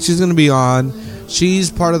 16th, she's going to be on.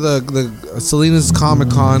 She's part of the Salinas Comic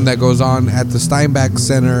Con that goes on at the Steinbeck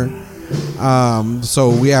Center.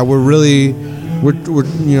 We're really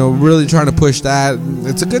trying to push that.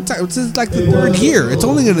 It's a good time. It's like the third year. It's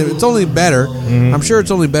only better. Mm-hmm. I'm sure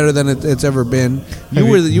it's only better than it's ever been.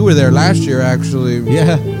 You were there last year, actually.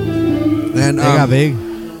 Yeah. And they got big.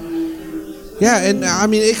 Yeah, and I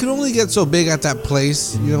mean, it can only get so big at that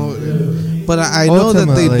place, But I know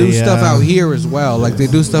that they do stuff out here as well. Like they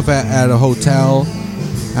do stuff at a hotel.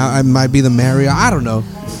 It might be the Marriott. I don't know.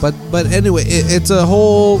 But anyway, it's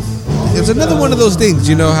another one of those things.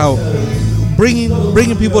 You know how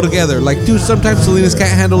bringing people together. Like, dude, sometimes Salinas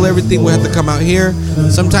can't handle everything. We have to come out here.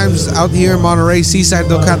 Sometimes out here in Monterey, Seaside,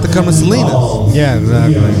 they'll have to come to Salinas. Yeah,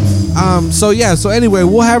 exactly. So anyway,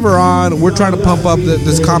 we'll have her on. We're trying to pump up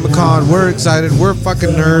this Comic Con. We're excited. We're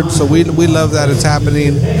fucking nerds, so we love that it's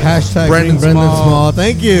happening. Hashtag Brendan Small.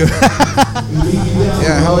 Thank you.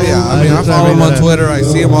 Yeah, hell yeah. I mean, I follow him on Twitter. I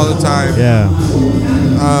see him all the time. Yeah.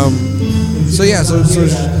 So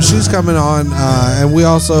she's coming on, and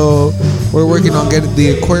we're working on getting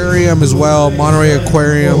the aquarium as well. Monterey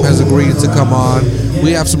Aquarium has agreed to come on.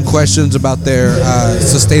 We have some questions about their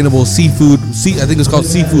sustainable seafood. I think it's called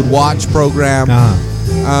Seafood Watch program.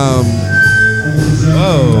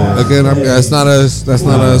 Again, that's not us. That's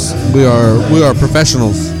not us. We are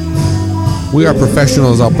professionals. We are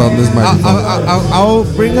professionals up on this microphone. I'll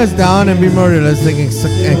bring us down and be more realistic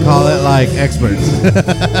and call it like experts.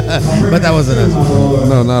 But that wasn't us.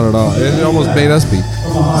 No, not at all. It almost made us be.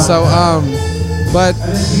 So,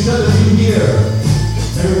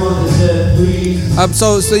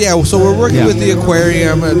 So we're working with the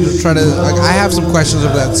aquarium and trying to. I have some questions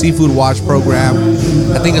of that Seafood Watch program.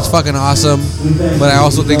 I think it's fucking awesome, but I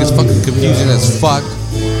also think it's fucking confusing as fuck.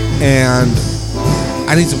 And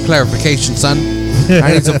I need some clarification, son.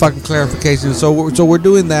 I need some fucking clarification. So we're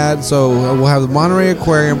doing that. So we'll have the Monterey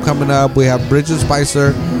Aquarium coming up. We have Bridget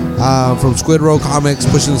Spicer from Squid Row Comics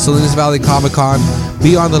pushing the Salinas Valley Comic Con.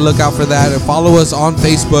 Be on the lookout for that and follow us on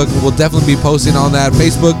Facebook. We'll definitely be posting on that.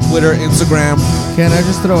 Facebook, Twitter, Instagram. Can I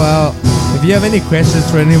just throw out, if you have any questions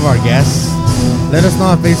for any of our guests, let us know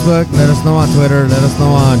on Facebook, let us know on Twitter, let us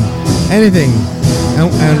know on anything. And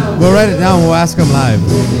we'll write it down. We'll ask them live.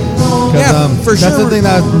 Yeah, for sure. That's the thing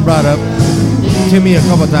that's been brought up to me a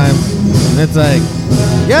couple times. And it's like,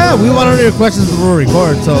 yeah, we want to know your questions before we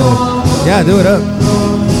record. So, yeah, do it up.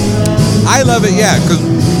 I love it, yeah, because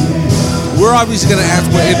we're obviously going to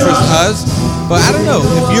ask what interests us. But I don't know.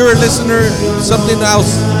 If you're a listener, something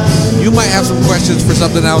else, you might have some questions for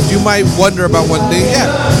something else. You might wonder about one thing.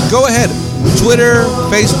 Yeah, go ahead. Twitter,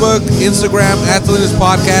 Facebook, Instagram, at Salinas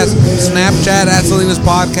Podcast, Snapchat, at Salinas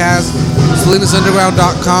Podcast,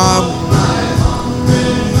 SalinasUnderground.com.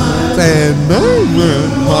 And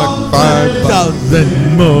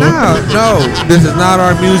no, this is not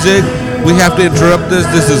our music. We have to interrupt this.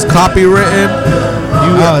 This is copywritten.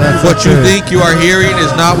 What you think you are hearing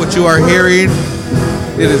is not what you are hearing.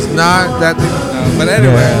 It is not that. But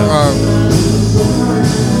anyway,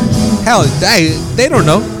 hell, they don't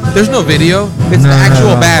know. There's no video. It's an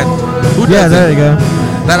actual band. Who does there you go.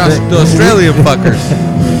 The Australian fuckers.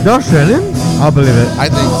 The Australian? I'll believe it. I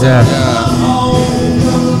think so. Yeah.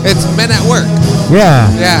 It's Men at Work. Yeah.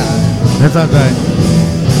 Yeah. That sounds right.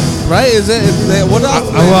 Right? Is it? What else?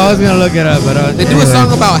 I was gonna look it up, but they do a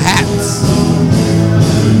song about hats.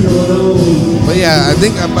 But yeah, I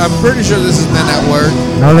think I'm pretty sure this is Men at Work.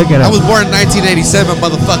 I'll look it up. I was born in 1987,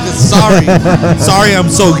 motherfucker. Sorry, I'm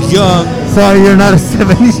so young. Sorry, you're not a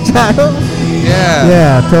 70s child. Yeah.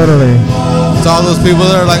 Yeah, totally. It's all those people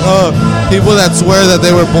that are like, people that swear that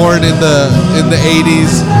they were born in the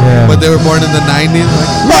 80s, but they were born in the 90s.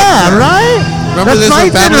 Like, yeah, right. Remember That's this my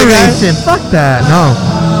from Family generation. Guy? Fuck that. No.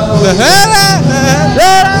 Family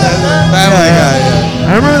Guy. Yeah.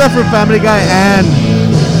 I remember that from Family Guy and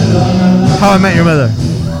How I Met Your Mother.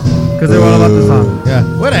 Because they were all about the song. Yeah.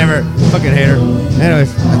 Whatever. Fucking hater. Anyways.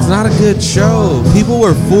 It's not a good show. People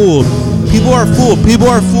were fooled. People are fooled. People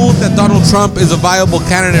are fooled that Donald Trump is a viable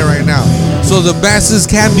candidate right now. So the masses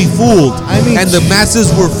can be fooled. And the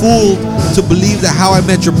masses were fooled to believe that How I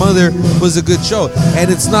Met Your Mother was a good show. And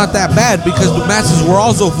it's not that bad because the masses were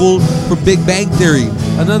also fooled for Big Bang Theory.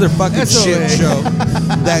 Another fucking shit show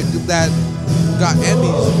that got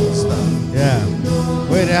Emmys and stuff. Yeah.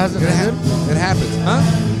 Wait, it hasn't ended? It happens. Huh?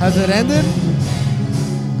 Has it ended?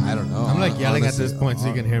 I don't know. I'm like yelling at this point so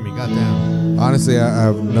you can hear me. Goddamn. Honestly, I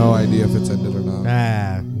have no idea if it's ended or not.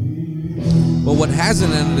 But what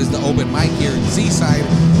hasn't ended is the open mic here in Seaside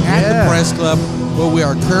at the Press Club, where we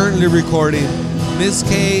are currently recording. Miss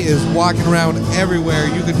K is walking around everywhere.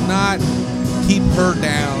 You could not keep her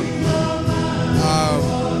down.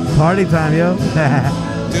 Party time, yo.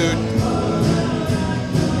 Dude,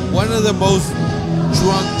 one of the most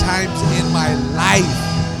drunk times in my life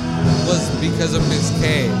was because of Miss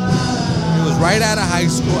K. It was right out of high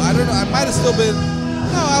school. I don't know. I might have still been.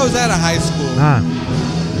 No, I was out of high school.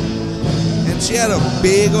 And she had a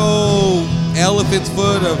big old elephant's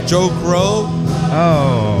foot of Joe Crow.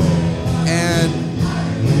 Oh. And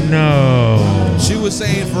no. She was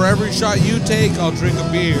saying, for every shot you take, I'll drink a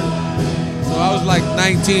beer. So I was like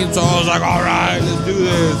 19, so I was like, all right, let's do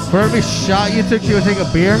this. For every shot you took, she would take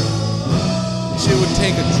a beer? She would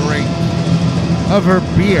take a drink. Of her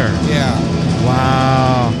beer? Yeah.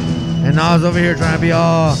 Wow. And I was over here trying to be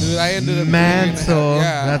all I ended up manso.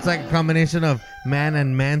 Yeah. That's like a combination of man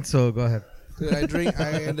and manso. Go ahead. Dude,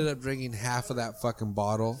 I ended up drinking half of that fucking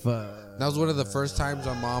bottle. That was one of the first times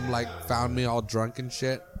my mom like found me all drunk and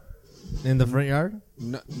shit. In the front yard?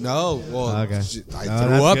 No. Well, okay. I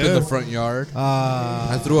threw up in the front yard.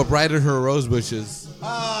 I threw up right in her rose bushes.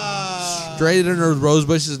 Straight in her rose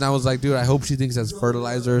bushes, and I was like, dude, I hope she thinks that's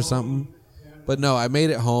fertilizer or something. But no, I made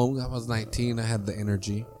it home. I was 19. I had the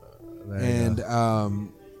energy. And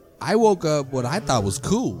I woke up what I thought was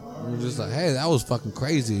cool. I was just like, hey, that was fucking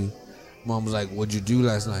crazy. Mom was like, what'd you do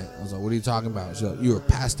last night? I was like, what are you talking about? She's like, you were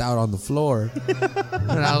passed out on the floor.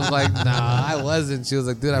 And I was like, nah, I wasn't. She was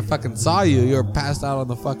like, dude, I fucking saw you. You were passed out on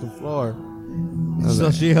the fucking floor. So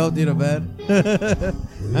like, she helped you to bed?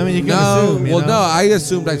 I mean, you can assume, you know? No, I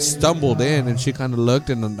assumed I stumbled in, and she kind of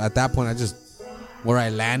looked, and at that point, where I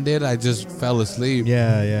landed, I just fell asleep.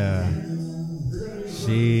 Yeah.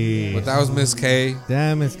 But that was Miss K.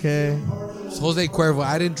 Damn, Miss K. Jose Cuervo.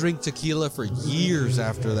 I didn't drink tequila for years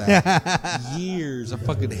after that. Years. I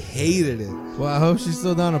fucking hated it. Well, I hope she's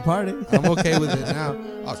still down to party. I'm okay with it now.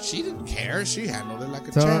 Oh, she didn't care. She handled it like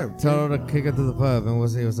a champ. Tell her to kick it to the pub and we'll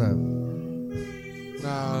see what's up.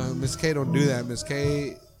 No, Miss K don't do that. Miss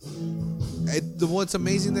K. What's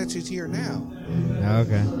amazing that she's here now.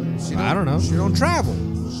 Okay. I don't know. She don't travel.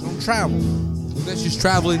 Then she's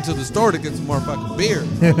traveling to the store to get some more fucking beer.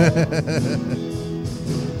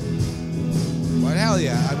 But hell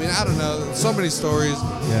yeah. I mean, I don't know. So many stories.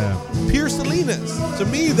 Yeah. Pure Salinas. To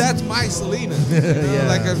me, that's my Salinas. Yeah.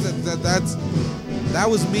 Like that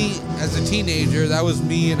was me as a teenager. That was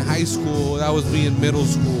me in high school. That was me in middle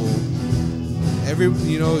school.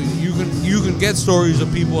 You can get stories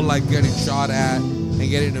of people like getting shot at and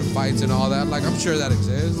getting in fights and all that. Like, I'm sure that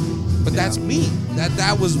exists. But that's me.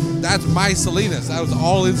 That's my Salinas. That was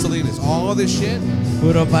all in Salinas. All this shit.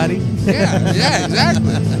 Puro party? Yeah,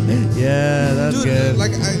 exactly. Yeah, that's Dude, good.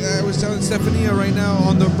 Like I was telling Stephania right now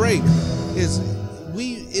on the break, it's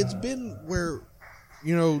been where,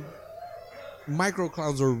 micro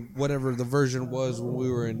clowns or whatever the version was when we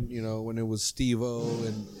were in, when it was Steve-O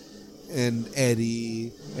and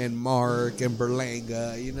Eddie and Mark and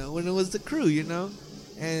Berlanga, when it was the crew,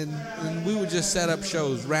 and we would just set up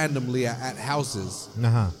shows randomly at houses.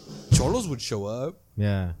 Cholos would show up.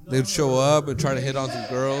 Yeah. They'd show up and try to hit on some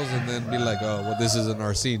girls and then be like, oh, well, this isn't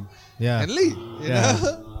our scene. Yeah. And leave, you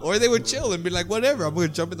know? Or they would chill and be like, whatever, I'm going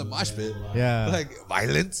to jump in the mosh pit. Yeah. Like,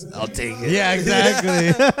 violence? I'll take it. Yeah,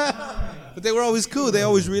 exactly. But they were always cool. They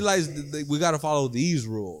always realized that we got to follow these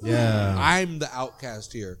rules. Yeah. I'm the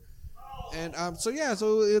outcast here. And so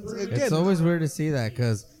it's always weird to see that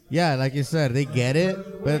because, yeah, like you said, they get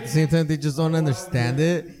it, but at the same time, they just don't understand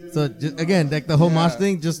it. So, just, again, like the whole mosh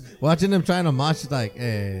thing, just watching them trying to mosh, it's like,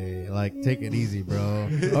 hey, like, take it easy, bro.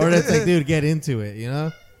 Or it's like, dude, get into it,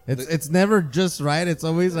 It's never just right. It's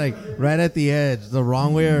always, like, right at the edge, the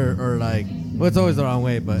wrong way or like, well, it's always the wrong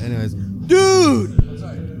way, but anyways. Dude!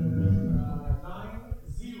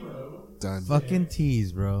 Done. Fucking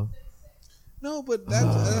tease, bro. No, but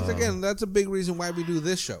that's a big reason why we do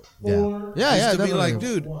this show. Yeah. To be like,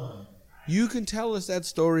 dude, you can tell us that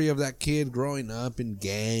story of that kid growing up in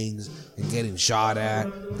gangs and getting shot at,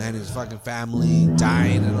 and his fucking family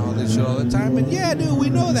dying and all this shit all the time. And yeah, dude,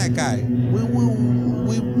 we know that guy.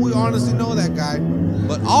 We honestly know that guy.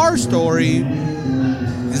 But our story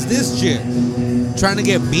is this chick trying to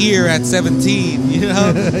get beer at 17,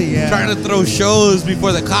 Yeah. Trying to throw shows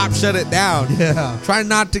before the cops shut it down. Yeah. Trying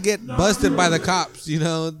not to get busted by the cops,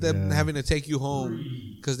 them having to take you home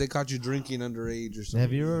because they caught you drinking underage or something.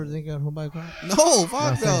 Have you ever been home by a cop? No,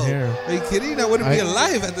 fuck no. Are you kidding? I wouldn't be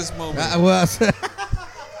alive at this moment.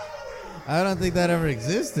 I don't think that ever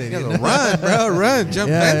existed. You gotta run, bro. Run.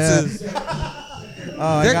 Jump fences.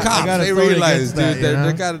 They're cops. They realize, dude.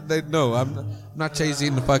 That, they know. I'm not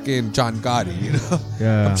chasing the fucking John Gotti, you know?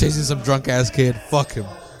 Yeah. I'm chasing some drunk ass kid. Fuck him.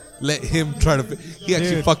 Let him try to. He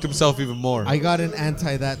actually fucked himself even more. I got an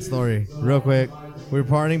that story real quick. We were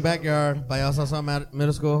partying backyard by Elsasau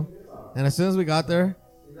Middle School, and as soon as we got there,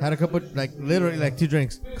 had a couple, literally 2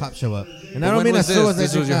 drinks. Cops show up, and I don't mean this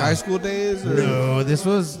was your high school days? Or? No, this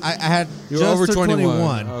was I had you just over turned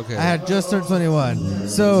 21. Okay. I had just turned 21.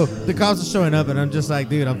 So the cops are showing up, and I'm just like,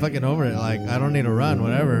 dude, I'm fucking over it. Like, I don't need to run,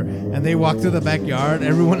 whatever. And they walk through the backyard.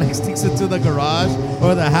 Everyone sneaks into the garage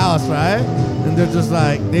or the house, right? And they're just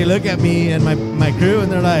like, they look at me and my crew,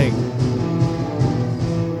 and they're like,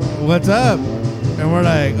 "What's up?" And we're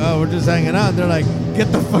like, "Oh, we're just hanging out." And they're like,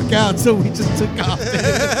 "Get the fuck out!" So we just took off.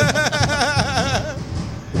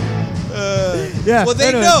 Yeah. Well,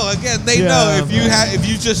 they know. Again, they know if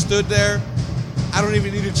you just stood there, I don't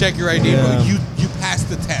even need to check your ID. Yeah. You passed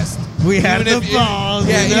the test. We had the balls.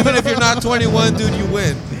 Yeah, even if you're not 21, dude, you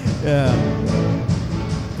win. Yeah.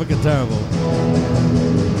 Fucking terrible.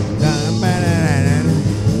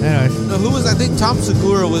 Anyways. No, who was? I think Tom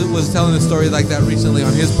Segura was telling a story like that recently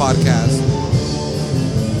on his podcast.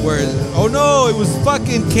 Where, oh no, it was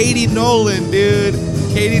fucking Katie Nolan, dude.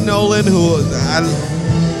 Katie Nolan, who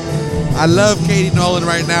I love Katie Nolan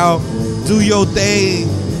right now. Do your thing.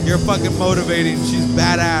 You're fucking motivating. She's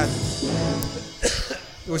badass.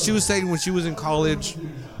 What she was saying when she was in college,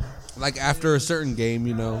 like after a certain game,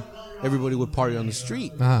 you know, everybody would party on the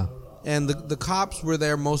street. Uh-huh. And the cops were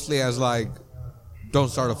there mostly as like, don't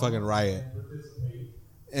start a fucking riot.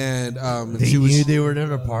 And they knew they were at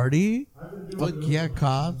a party? Fuck yeah,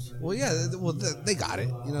 cops. Well, yeah, they got it.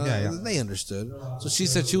 You know, yeah. They understood. So she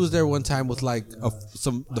said she was there one time with like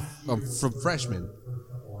some freshmen,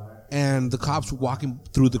 and the cops were walking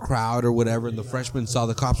through the crowd or whatever, and the freshmen saw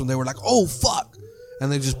the cops and they were like, "Oh fuck!" And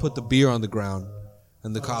they just put the beer on the ground,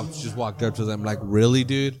 and the cops just walked up to them like, "Really,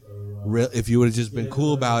 dude? If you would have just been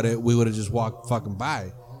cool about it, we would have just walked fucking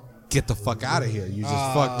by." Get the fuck out of here. You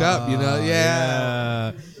just fucked up, you know?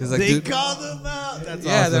 Yeah. Like, they called them out. That's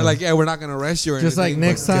awesome. They're like, yeah, we're not going to arrest you or just anything.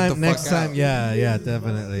 Just like next time. Yeah,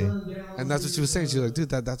 definitely. And that's what she was saying. She was like, dude,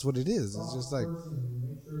 that's what it is. It's just like,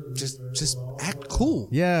 just act cool.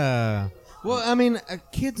 Yeah. Well, I mean,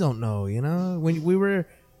 kids don't know, you know? When we were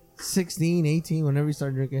 16, 18, whenever you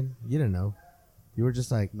started drinking, you didn't know. You were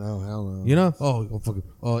just like, no, hell no. You know? Oh, fuck it.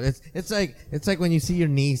 Oh, it's like when you see your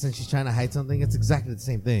niece and she's trying to hide something. It's exactly the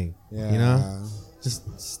same thing. Yeah. You know?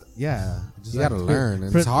 Just yeah. Just you gotta learn.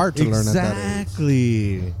 It's hard to learn at that age.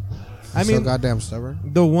 Exactly. I mean, so goddamn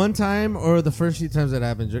stubborn. The one time or the first few times that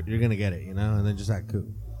happens, you're gonna get it, you know, and then just act cool.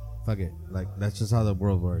 Fuck it. Like that's just how the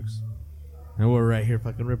world works. And we're right here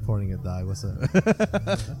fucking reporting it, dog. What's up?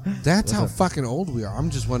 That's how fucking old we are. I'm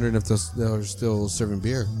just wondering if they're still serving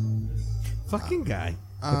beer. Fucking guy.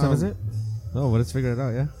 What time is it? Oh, well, let's figure it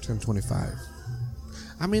out, yeah? 10:25.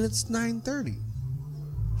 I mean, it's 9:30.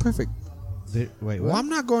 Perfect. Wait, what? Well, I'm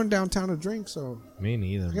not going downtown to drink, so... Me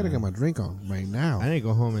neither, I gotta get my drink on right now. I need to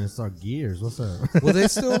go home and start Gears. What's up? Will they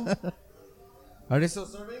still... Are they still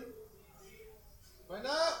serving? Find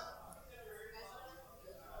out!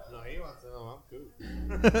 No, he wants to know.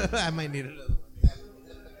 I'm cool. I might need another one.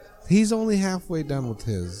 He's only halfway done with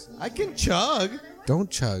his. I can chug. Don't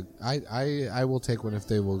chug. I will take one if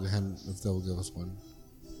they'll give us one.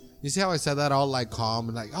 You see how I said that all like calm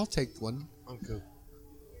and like I'll take one. I'm cool.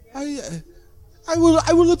 I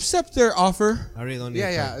will accept their offer. I really don't need.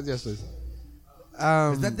 Yeah, yes please.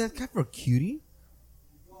 Is that guy for cutie?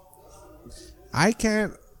 I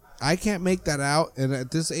can't make that out, and at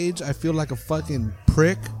this age I feel like a fucking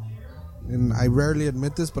prick, and I rarely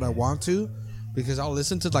admit this, but I want to. Because I'll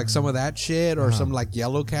listen to like some of that shit or some like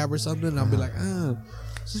Yellow Cab or something, and I'll be like,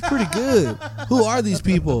 this is pretty good. Who are these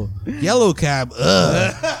people? Yellow Cab.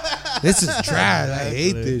 Ugh. This is trash. I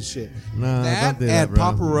hate this shit. No, that don't do and that, bro.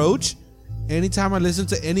 Papa Roach. Anytime I listen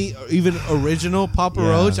to any even original Papa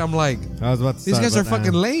Roach, I'm like, I was about to these guys are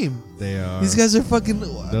fucking lame. They are. These guys are fucking.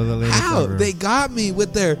 They're the lamest How ever. they got me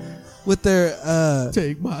with their.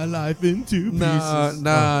 Take my life in two pieces.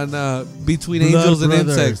 No. Between Angels and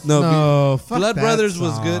Insects. No, fuck Blood that Brothers song.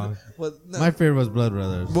 was good. Well, no. My favorite was Blood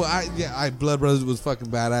Brothers. Well, Blood Brothers was fucking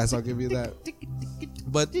badass. I'll give you that.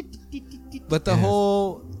 But the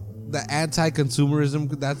whole the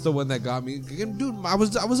anti-consumerism, that's the one that got me. Dude, I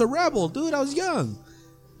was a rebel, dude. I was young.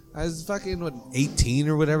 I was fucking 18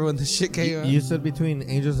 or whatever when this shit came out. You said Between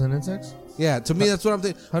Angels and Insects? Yeah, to me that's what I'm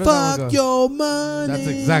thinking. Fuck your money. That's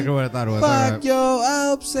exactly what I thought it was. Fuck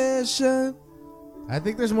your obsession. I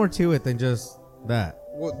think there's more to it than just that.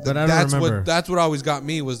 Well, but I don't remember. That's what always got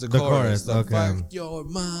me was the chorus. Okay. Fuck your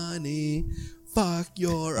money. Fuck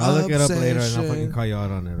your I'll look it up obsession. later and I'll fucking call you out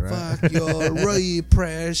on it, right? Fuck your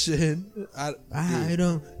repression. I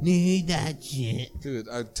don't need that shit. Dude,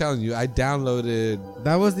 I'm telling you, I downloaded.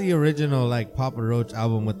 That was the original like Papa Roach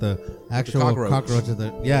album with the actual cockroach of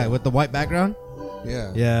the with the white background.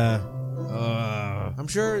 Yeah. Yeah. I'm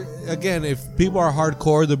sure, again, if people are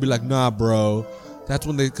hardcore, they'll be like, nah, bro. That's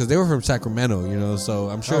when because they were from Sacramento, you know, so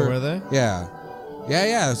I'm sure. Oh, were they? Yeah.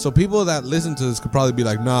 Yeah. So people that listen to this could probably be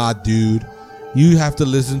like, nah, dude, you have to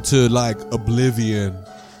listen to like Oblivion.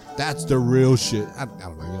 That's the real shit. I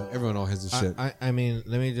don't know, you know, everyone all has this shit. I mean,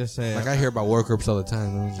 let me just say. Like, I hear about work groups all the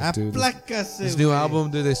time. I'm just, dude, this new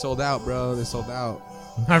album, dude, they sold out, bro. They sold out.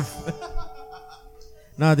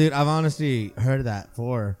 No, dude, I've honestly heard that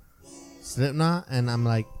for Slipknot, and I'm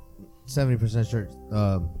like 70% sure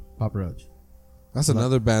Papa Roach. That's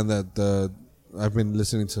another band that I've been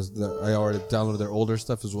listening to. I already downloaded their older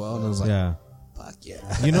stuff as well, and I was like, yeah. Fuck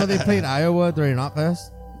yeah. You know they played Iowa during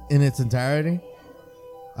Knotfest in its entirety?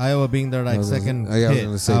 Iowa being their like second hit. I was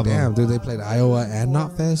gonna say, album. Damn, dude, they played Iowa and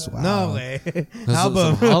Knotfest? Wow. No way.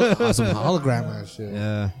 Album. Some hologram and shit.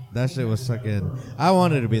 Yeah, that shit was fucking. I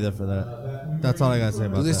wanted to be there for that. That's all I gotta say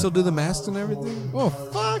about that. Do they still do the masks and everything? Oh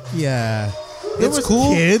fuck yeah! It's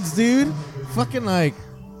cool. Kids, dude. Fucking like.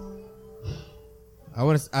 I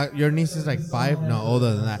want to. Your niece is like 5? No,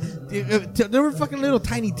 older than that. There were fucking little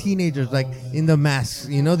tiny teenagers like in the masks,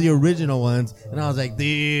 you know, the original ones. And I was like,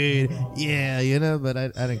 dude, yeah, you know. But I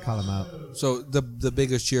didn't call them out. So the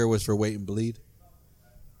biggest cheer was for Wait and Bleed.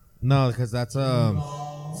 No, because that's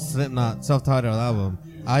Slipknot self-titled album.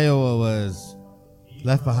 Iowa was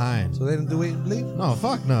Left Behind. So they didn't do Wait and Bleed? No,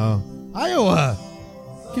 fuck no. Iowa.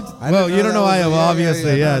 Well, you don't know Iowa,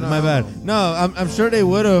 obviously. Yeah, my bad. No, I'm sure they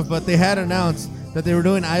would have, but they had announced that they were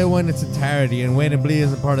doing Iowa in its entirety, and Wait and Bleed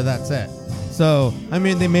isn't part of that set. So, I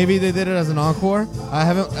mean, maybe they did it as an encore. I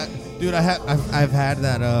haven't, dude. I've had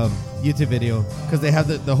that YouTube video because they have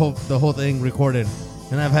the whole thing recorded,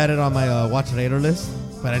 and I've had it on my watch later list,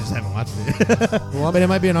 but I just haven't watched it. Well, but it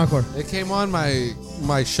might be an encore. It came on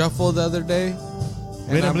my shuffle the other day.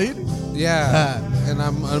 Wait and Bleed? Yeah, and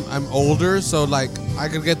I'm older, so like I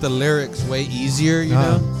could get the lyrics way easier, you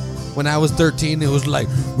know. When I was 13, it was like,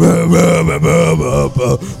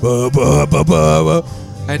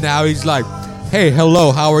 and now he's like, hey,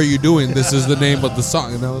 hello, how are you doing? This is the name of the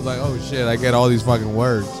song. And I was like, oh shit, I get all these fucking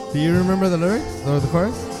words. Do you remember the lyrics or the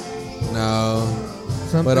chorus? No,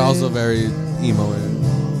 but also very emo.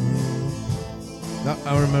 No,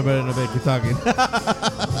 I'll remember it in a bit. Keep talking.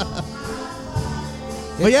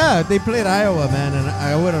 But yeah, they played Iowa, man, and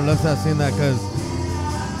I would have loved to have seen that because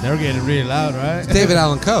they were getting really loud, right? It's David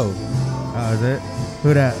Allan Coe. Oh, is it?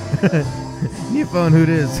 Who that? New phone, who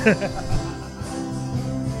this?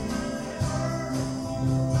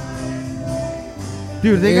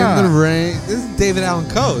 Dude, they got... In the rain. This is David Allan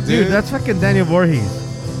Coe, dude. Dude, that's fucking Daniel Voorhees.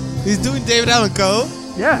 He's doing David Allan Coe?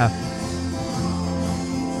 Yeah.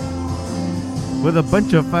 With a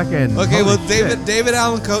bunch of fucking... Okay, well, David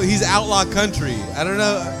Allan Coe, he's outlaw country. I don't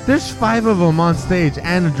know. There's 5 of them on stage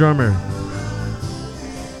and a drummer.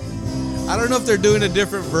 I don't know if they're doing a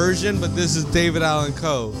different version, but this is David Allan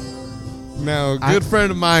Coe. Now, a good friend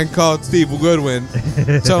of mine called Steve Goodwin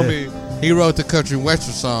told me he wrote the country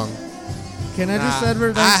western song. Can I just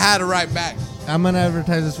advertise? I had to write back. I'm going to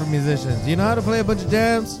advertise this for musicians. You know how to play a bunch of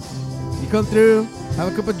jams? You come through, have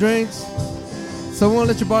a couple of drinks. Someone will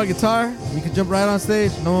let you borrow a guitar. You can jump right on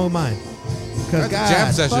stage. No one will mind. That's a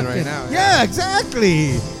jam session right now. Yeah,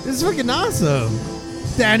 exactly. This is fucking awesome.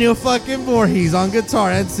 Daniel fucking Voorhees on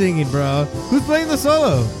guitar and singing, bro. Who's playing the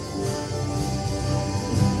solo?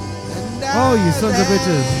 Oh, you sons of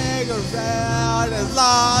bitches. As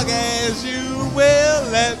long as you will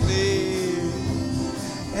let me.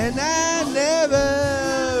 And I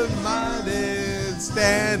never minded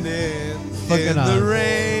standing in the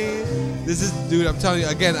rain. This is, dude, I'm telling you,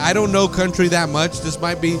 again, I don't know country that much. This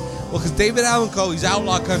might be, well, because David Allan Coe, he's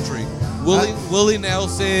outlaw country. Willie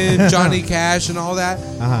Nelson, Johnny Cash, and all that.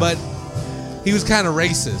 But he was kind of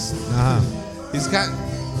racist. He's kind of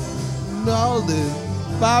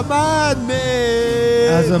by my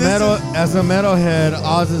name. As a metalhead,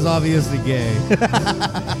 Oz is obviously gay.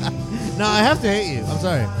 No, I have to hate you. I'm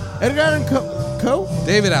sorry. Edgar Allan Coe?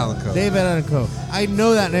 David Allan Coe. David Allan Coe. I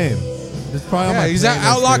know that name. It's probably on my he's an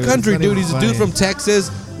outlaw country dude. He's a dude from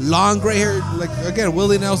Texas, long gray hair, like again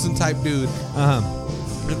Willie Nelson type dude.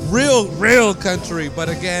 Real country, but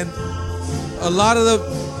again, a lot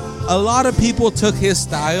of people took his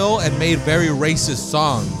style and made very racist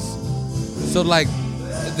songs. So like,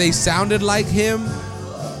 they sounded like him,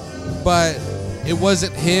 but it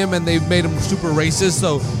wasn't him, and they made him super racist.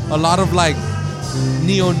 So a lot of like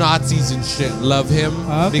neo-Nazis and shit love him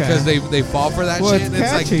because they fall for that shit. It's And catchy,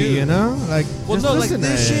 it's like, dude, you know? Like, well, no, like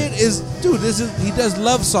this shit is, dude. He does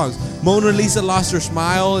love songs. Mona Lisa Lost Her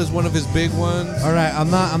Smile is one of his big ones. All right, I'm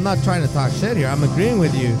not trying to talk shit here. I'm agreeing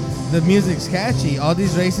with you. The music's catchy. All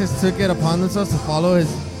these racists took it upon themselves to follow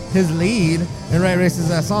his lead and write racist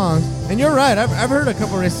ass songs. And you're right. I've heard a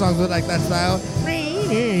couple racist songs with like that style,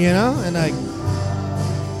 you know, and like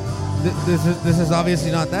this is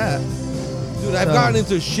obviously not that. Dude, I've gotten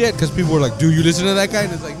into shit because people were like, "Do you listen to that guy?"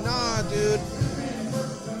 And it's like, "Nah, dude."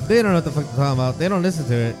 They don't know what the fuck they're talking about. They don't listen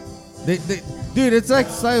to it. Dude, it's like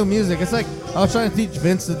style music. It's like I was trying to teach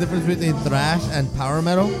Vince the difference between thrash and power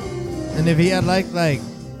metal, and if he had like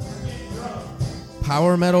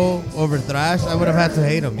power metal over thrash, I would have had to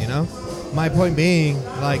hate him. You know. My point being,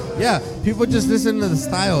 like, yeah, people just listen to the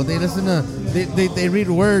style. They listen to they read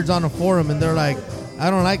words on a forum and they're like, I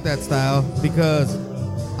don't like that style because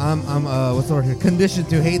I'm what's the word here? Conditioned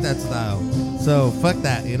to hate that style. So fuck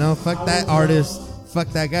that, you know? Fuck that artist. Fuck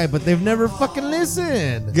that guy. But they've never fucking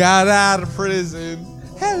listened. Got out of prison.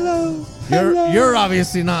 Hello. You're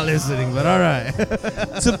obviously not listening, but all right.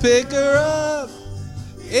 To pick her up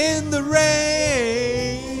in the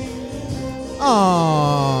rain.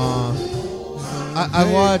 Aww. I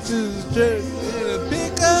watched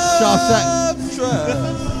pick up truck.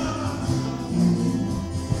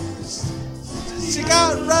 She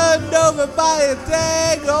got run over by a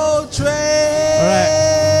dang old train. All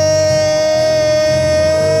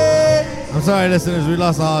right. I'm sorry, listeners. We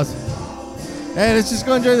lost Oz. Hey, let's just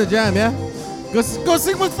go enjoy the jam, yeah? Go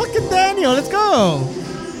sing with fucking Daniel. Let's go.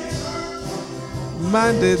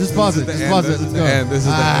 Minded. Just pause it. Just pause it. Let's go. This is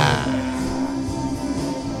the end.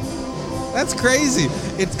 That's crazy.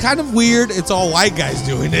 It's kind of weird. It's all white guys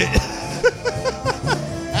doing it.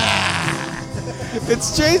 It's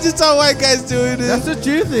strange. It's all white guys doing it. That's what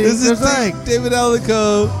you think. This is like David Allan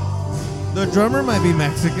Coe. The drummer might be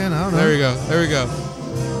Mexican. I don't know. There we go. There we go.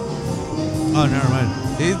 Oh, never mind.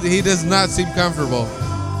 He does not seem comfortable.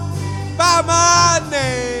 By my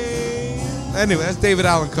name. Anyway, that's David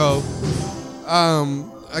Allan Coe.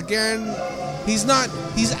 Again, he's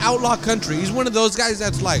outlaw country. He's one of those guys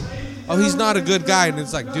that's like, oh, he's not a good guy, and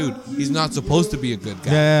it's like, dude, he's not supposed to be a good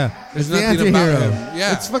guy. Yeah. There's it's nothing the about anti-hero. him.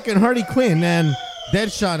 Yeah. It's fucking Harley Quinn and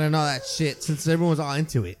Deadshot and all that shit. Since everyone's all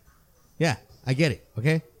into it. Yeah, I get it.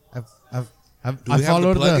 Okay, I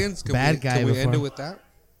followed the bad guy before. Can we before. end it with that?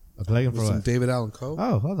 A plugin for With some what? David Allan Coe.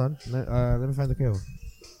 Oh, hold on. Let me find the cable.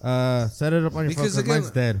 Set it up on your phone Because because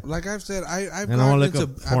mine's dead. like I've said, I've And I wanna gotten look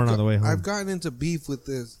into up porn on the way home. I've gotten into beef with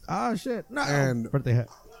this. Oh shit! No. And- Birthday hat.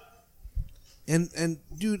 And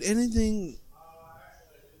dude, anything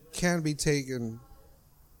can be taken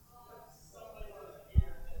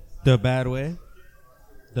The bad way.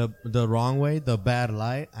 The wrong way. The bad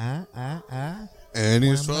light. And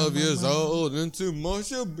he's 12 years old, and tomorrow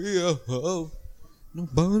she'll be a hoe.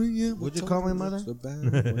 Nobody ever. Would you call my mother? The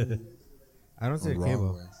bad way. I don't see a Wrong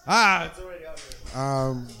cable. way. It's already out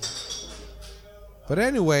there. But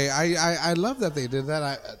anyway, I love that they did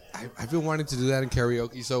that. I've been wanting to do that in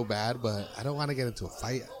karaoke so bad, but I don't want to get into a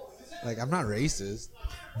fight. Like, I'm not racist.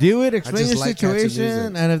 Do it. Explain your like catchy situation,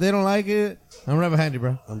 music. and if they don't like it, I'm right behind you,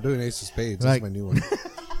 bro. I'm doing Ace of Spades. Like- That's my new one.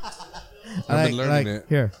 I've been learning it.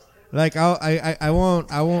 Here, like I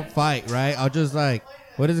won't fight, right? I'll just like,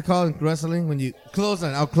 what is it called in wrestling when you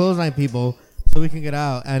clothesline? I'll clothesline people so we can get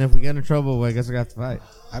out, and if we get in trouble, well, I guess we have to fight.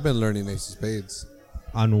 I've been learning Ace of Spades.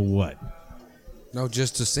 On what? No,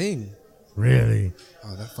 just to sing. Really?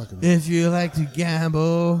 Oh, that fucking. If you like to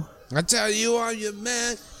gamble, I tell you, I'm your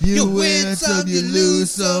man. you win some, you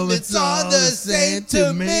lose some. It's all the same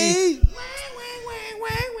to me.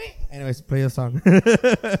 Anyways, play a song.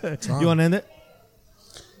 You want to end it?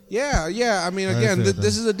 Yeah. I mean, That's again, it,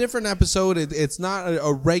 this is a different episode. It's not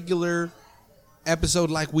a regular episode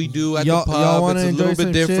like we do at Y'all- the y'all pub. wanna It's a little enjoy bit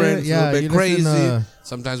some different. shit? It's Yeah, a little you bit crazy. listen,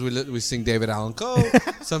 Sometimes we sing David Allan Coe.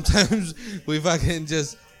 Sometimes we fucking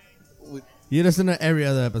just. You listen to every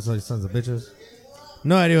other episode, you sons of bitches.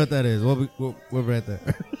 No idea what that is. We'll be right there.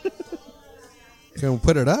 Can we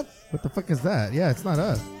put it up? What the fuck is that? Yeah, it's not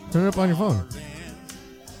us. Turn it up on your phone.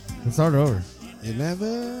 And start it over. You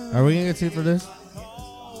never. Are we gonna get sued for this?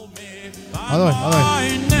 All the way.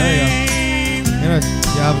 There you go. Anyways,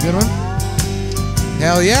 you have a good one?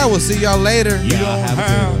 Hell yeah, we'll see y'all later. Yeah, have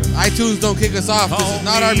a good one. iTunes don't kick us off. This is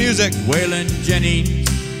not our music. Waylon Jennings.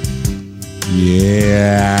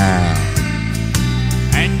 Yeah.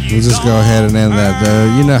 And We'll just go ahead and end that there.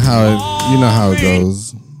 You know how it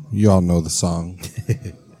goes. You all know the song.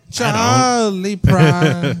 Charlie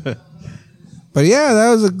Prime. But yeah,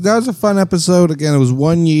 that was a fun episode. Again, it was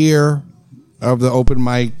 1 year of the open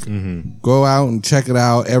mic. Go out and check it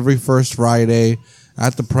out every first Friday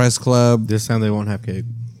at the Press Club. This time they won't have cake.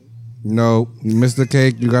 No, you missed the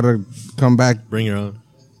cake. You got to come back. Bring your own.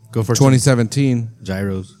 Go for 2017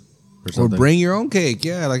 gyros or or something. bring your own cake.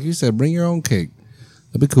 Yeah, like you said, bring your own cake.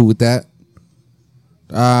 I'd be cool with that.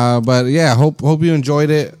 But yeah, hope you enjoyed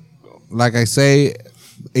it. Like I say,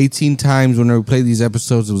 18 times when we play these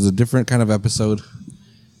episodes, it was a different kind of episode.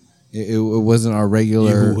 It wasn't our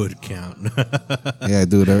regular. You would count. Yeah,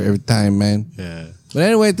 dude, every time, man. Yeah. But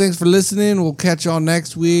anyway, thanks for listening. We'll catch y'all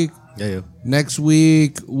next week. Yeah. Next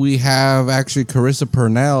week, we have actually Carissa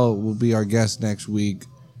Purnell will be our guest next week.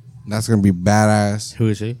 That's going to be badass. Who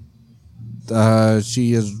is she?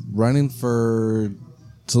 She is running for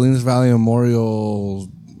Salinas Valley Memorial,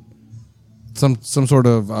 some sort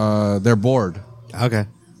of their board. Okay.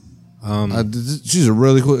 She's a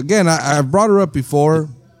really cool. Again, I brought her up before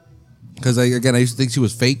because I used to think she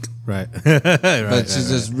was fake. Right. But she's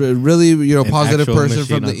just really, positive actual person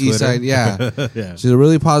from the machine on East Side. Twitter. Yeah. Yeah. She's a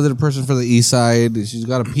really positive person for the East Side. She's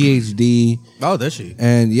got a PhD. Oh, does she?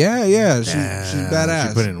 And she's badass.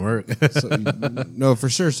 She put in work. No, for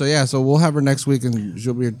sure. So yeah, so we'll have her next week and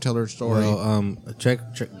she'll be here to tell her story. Well, check,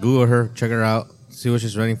 Google her, check her out, see what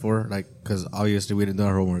she's running for. Like, because obviously we didn't do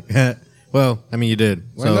our homework. Well, I mean, you did.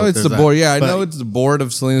 Well, I know it's the board. Yeah, I know it's the board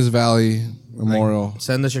of Salinas Valley Memorial. Like,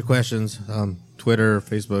 send us your questions. Twitter,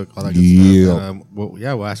 Facebook, all that good stuff. And,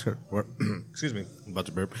 we'll ask her. Excuse me, I'm about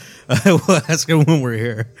to burp. We'll ask her when we're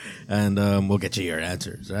here, and we'll get you your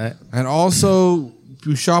answers, right? And also, if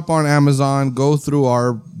you shop on Amazon, go through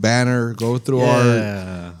our banner, go to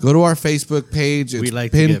our Facebook page. It's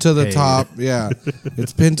pinned to the top. Yeah,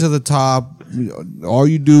 it's pinned to the top. All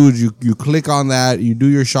you do is you click on that, you do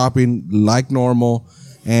your shopping like normal,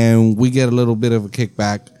 and we get a little bit of a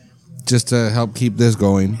kickback just to help keep this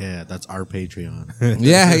going. Yeah, that's our Patreon.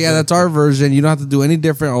 yeah, that's our version. You don't have to do any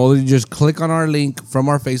different. All you just click on our link from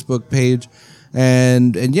our Facebook page,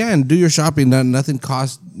 and do your shopping. Nothing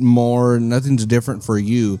costs more. Nothing's different for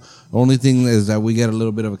you. The only thing is that we get a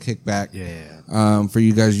little bit of a kickback. Yeah. For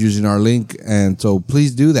you guys using our link, and so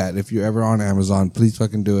please do that. If you're ever on Amazon, please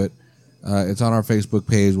fucking do it. It's on our Facebook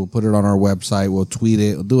page. We'll put it on our website. We'll tweet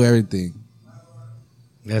it. We'll do everything.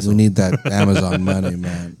 We need that Amazon money,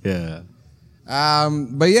 man. Yeah.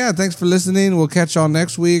 But yeah, thanks for listening. We'll catch y'all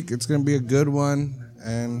next week. It's gonna be a good one,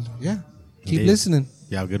 and keep listening.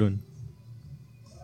 Yeah, good one.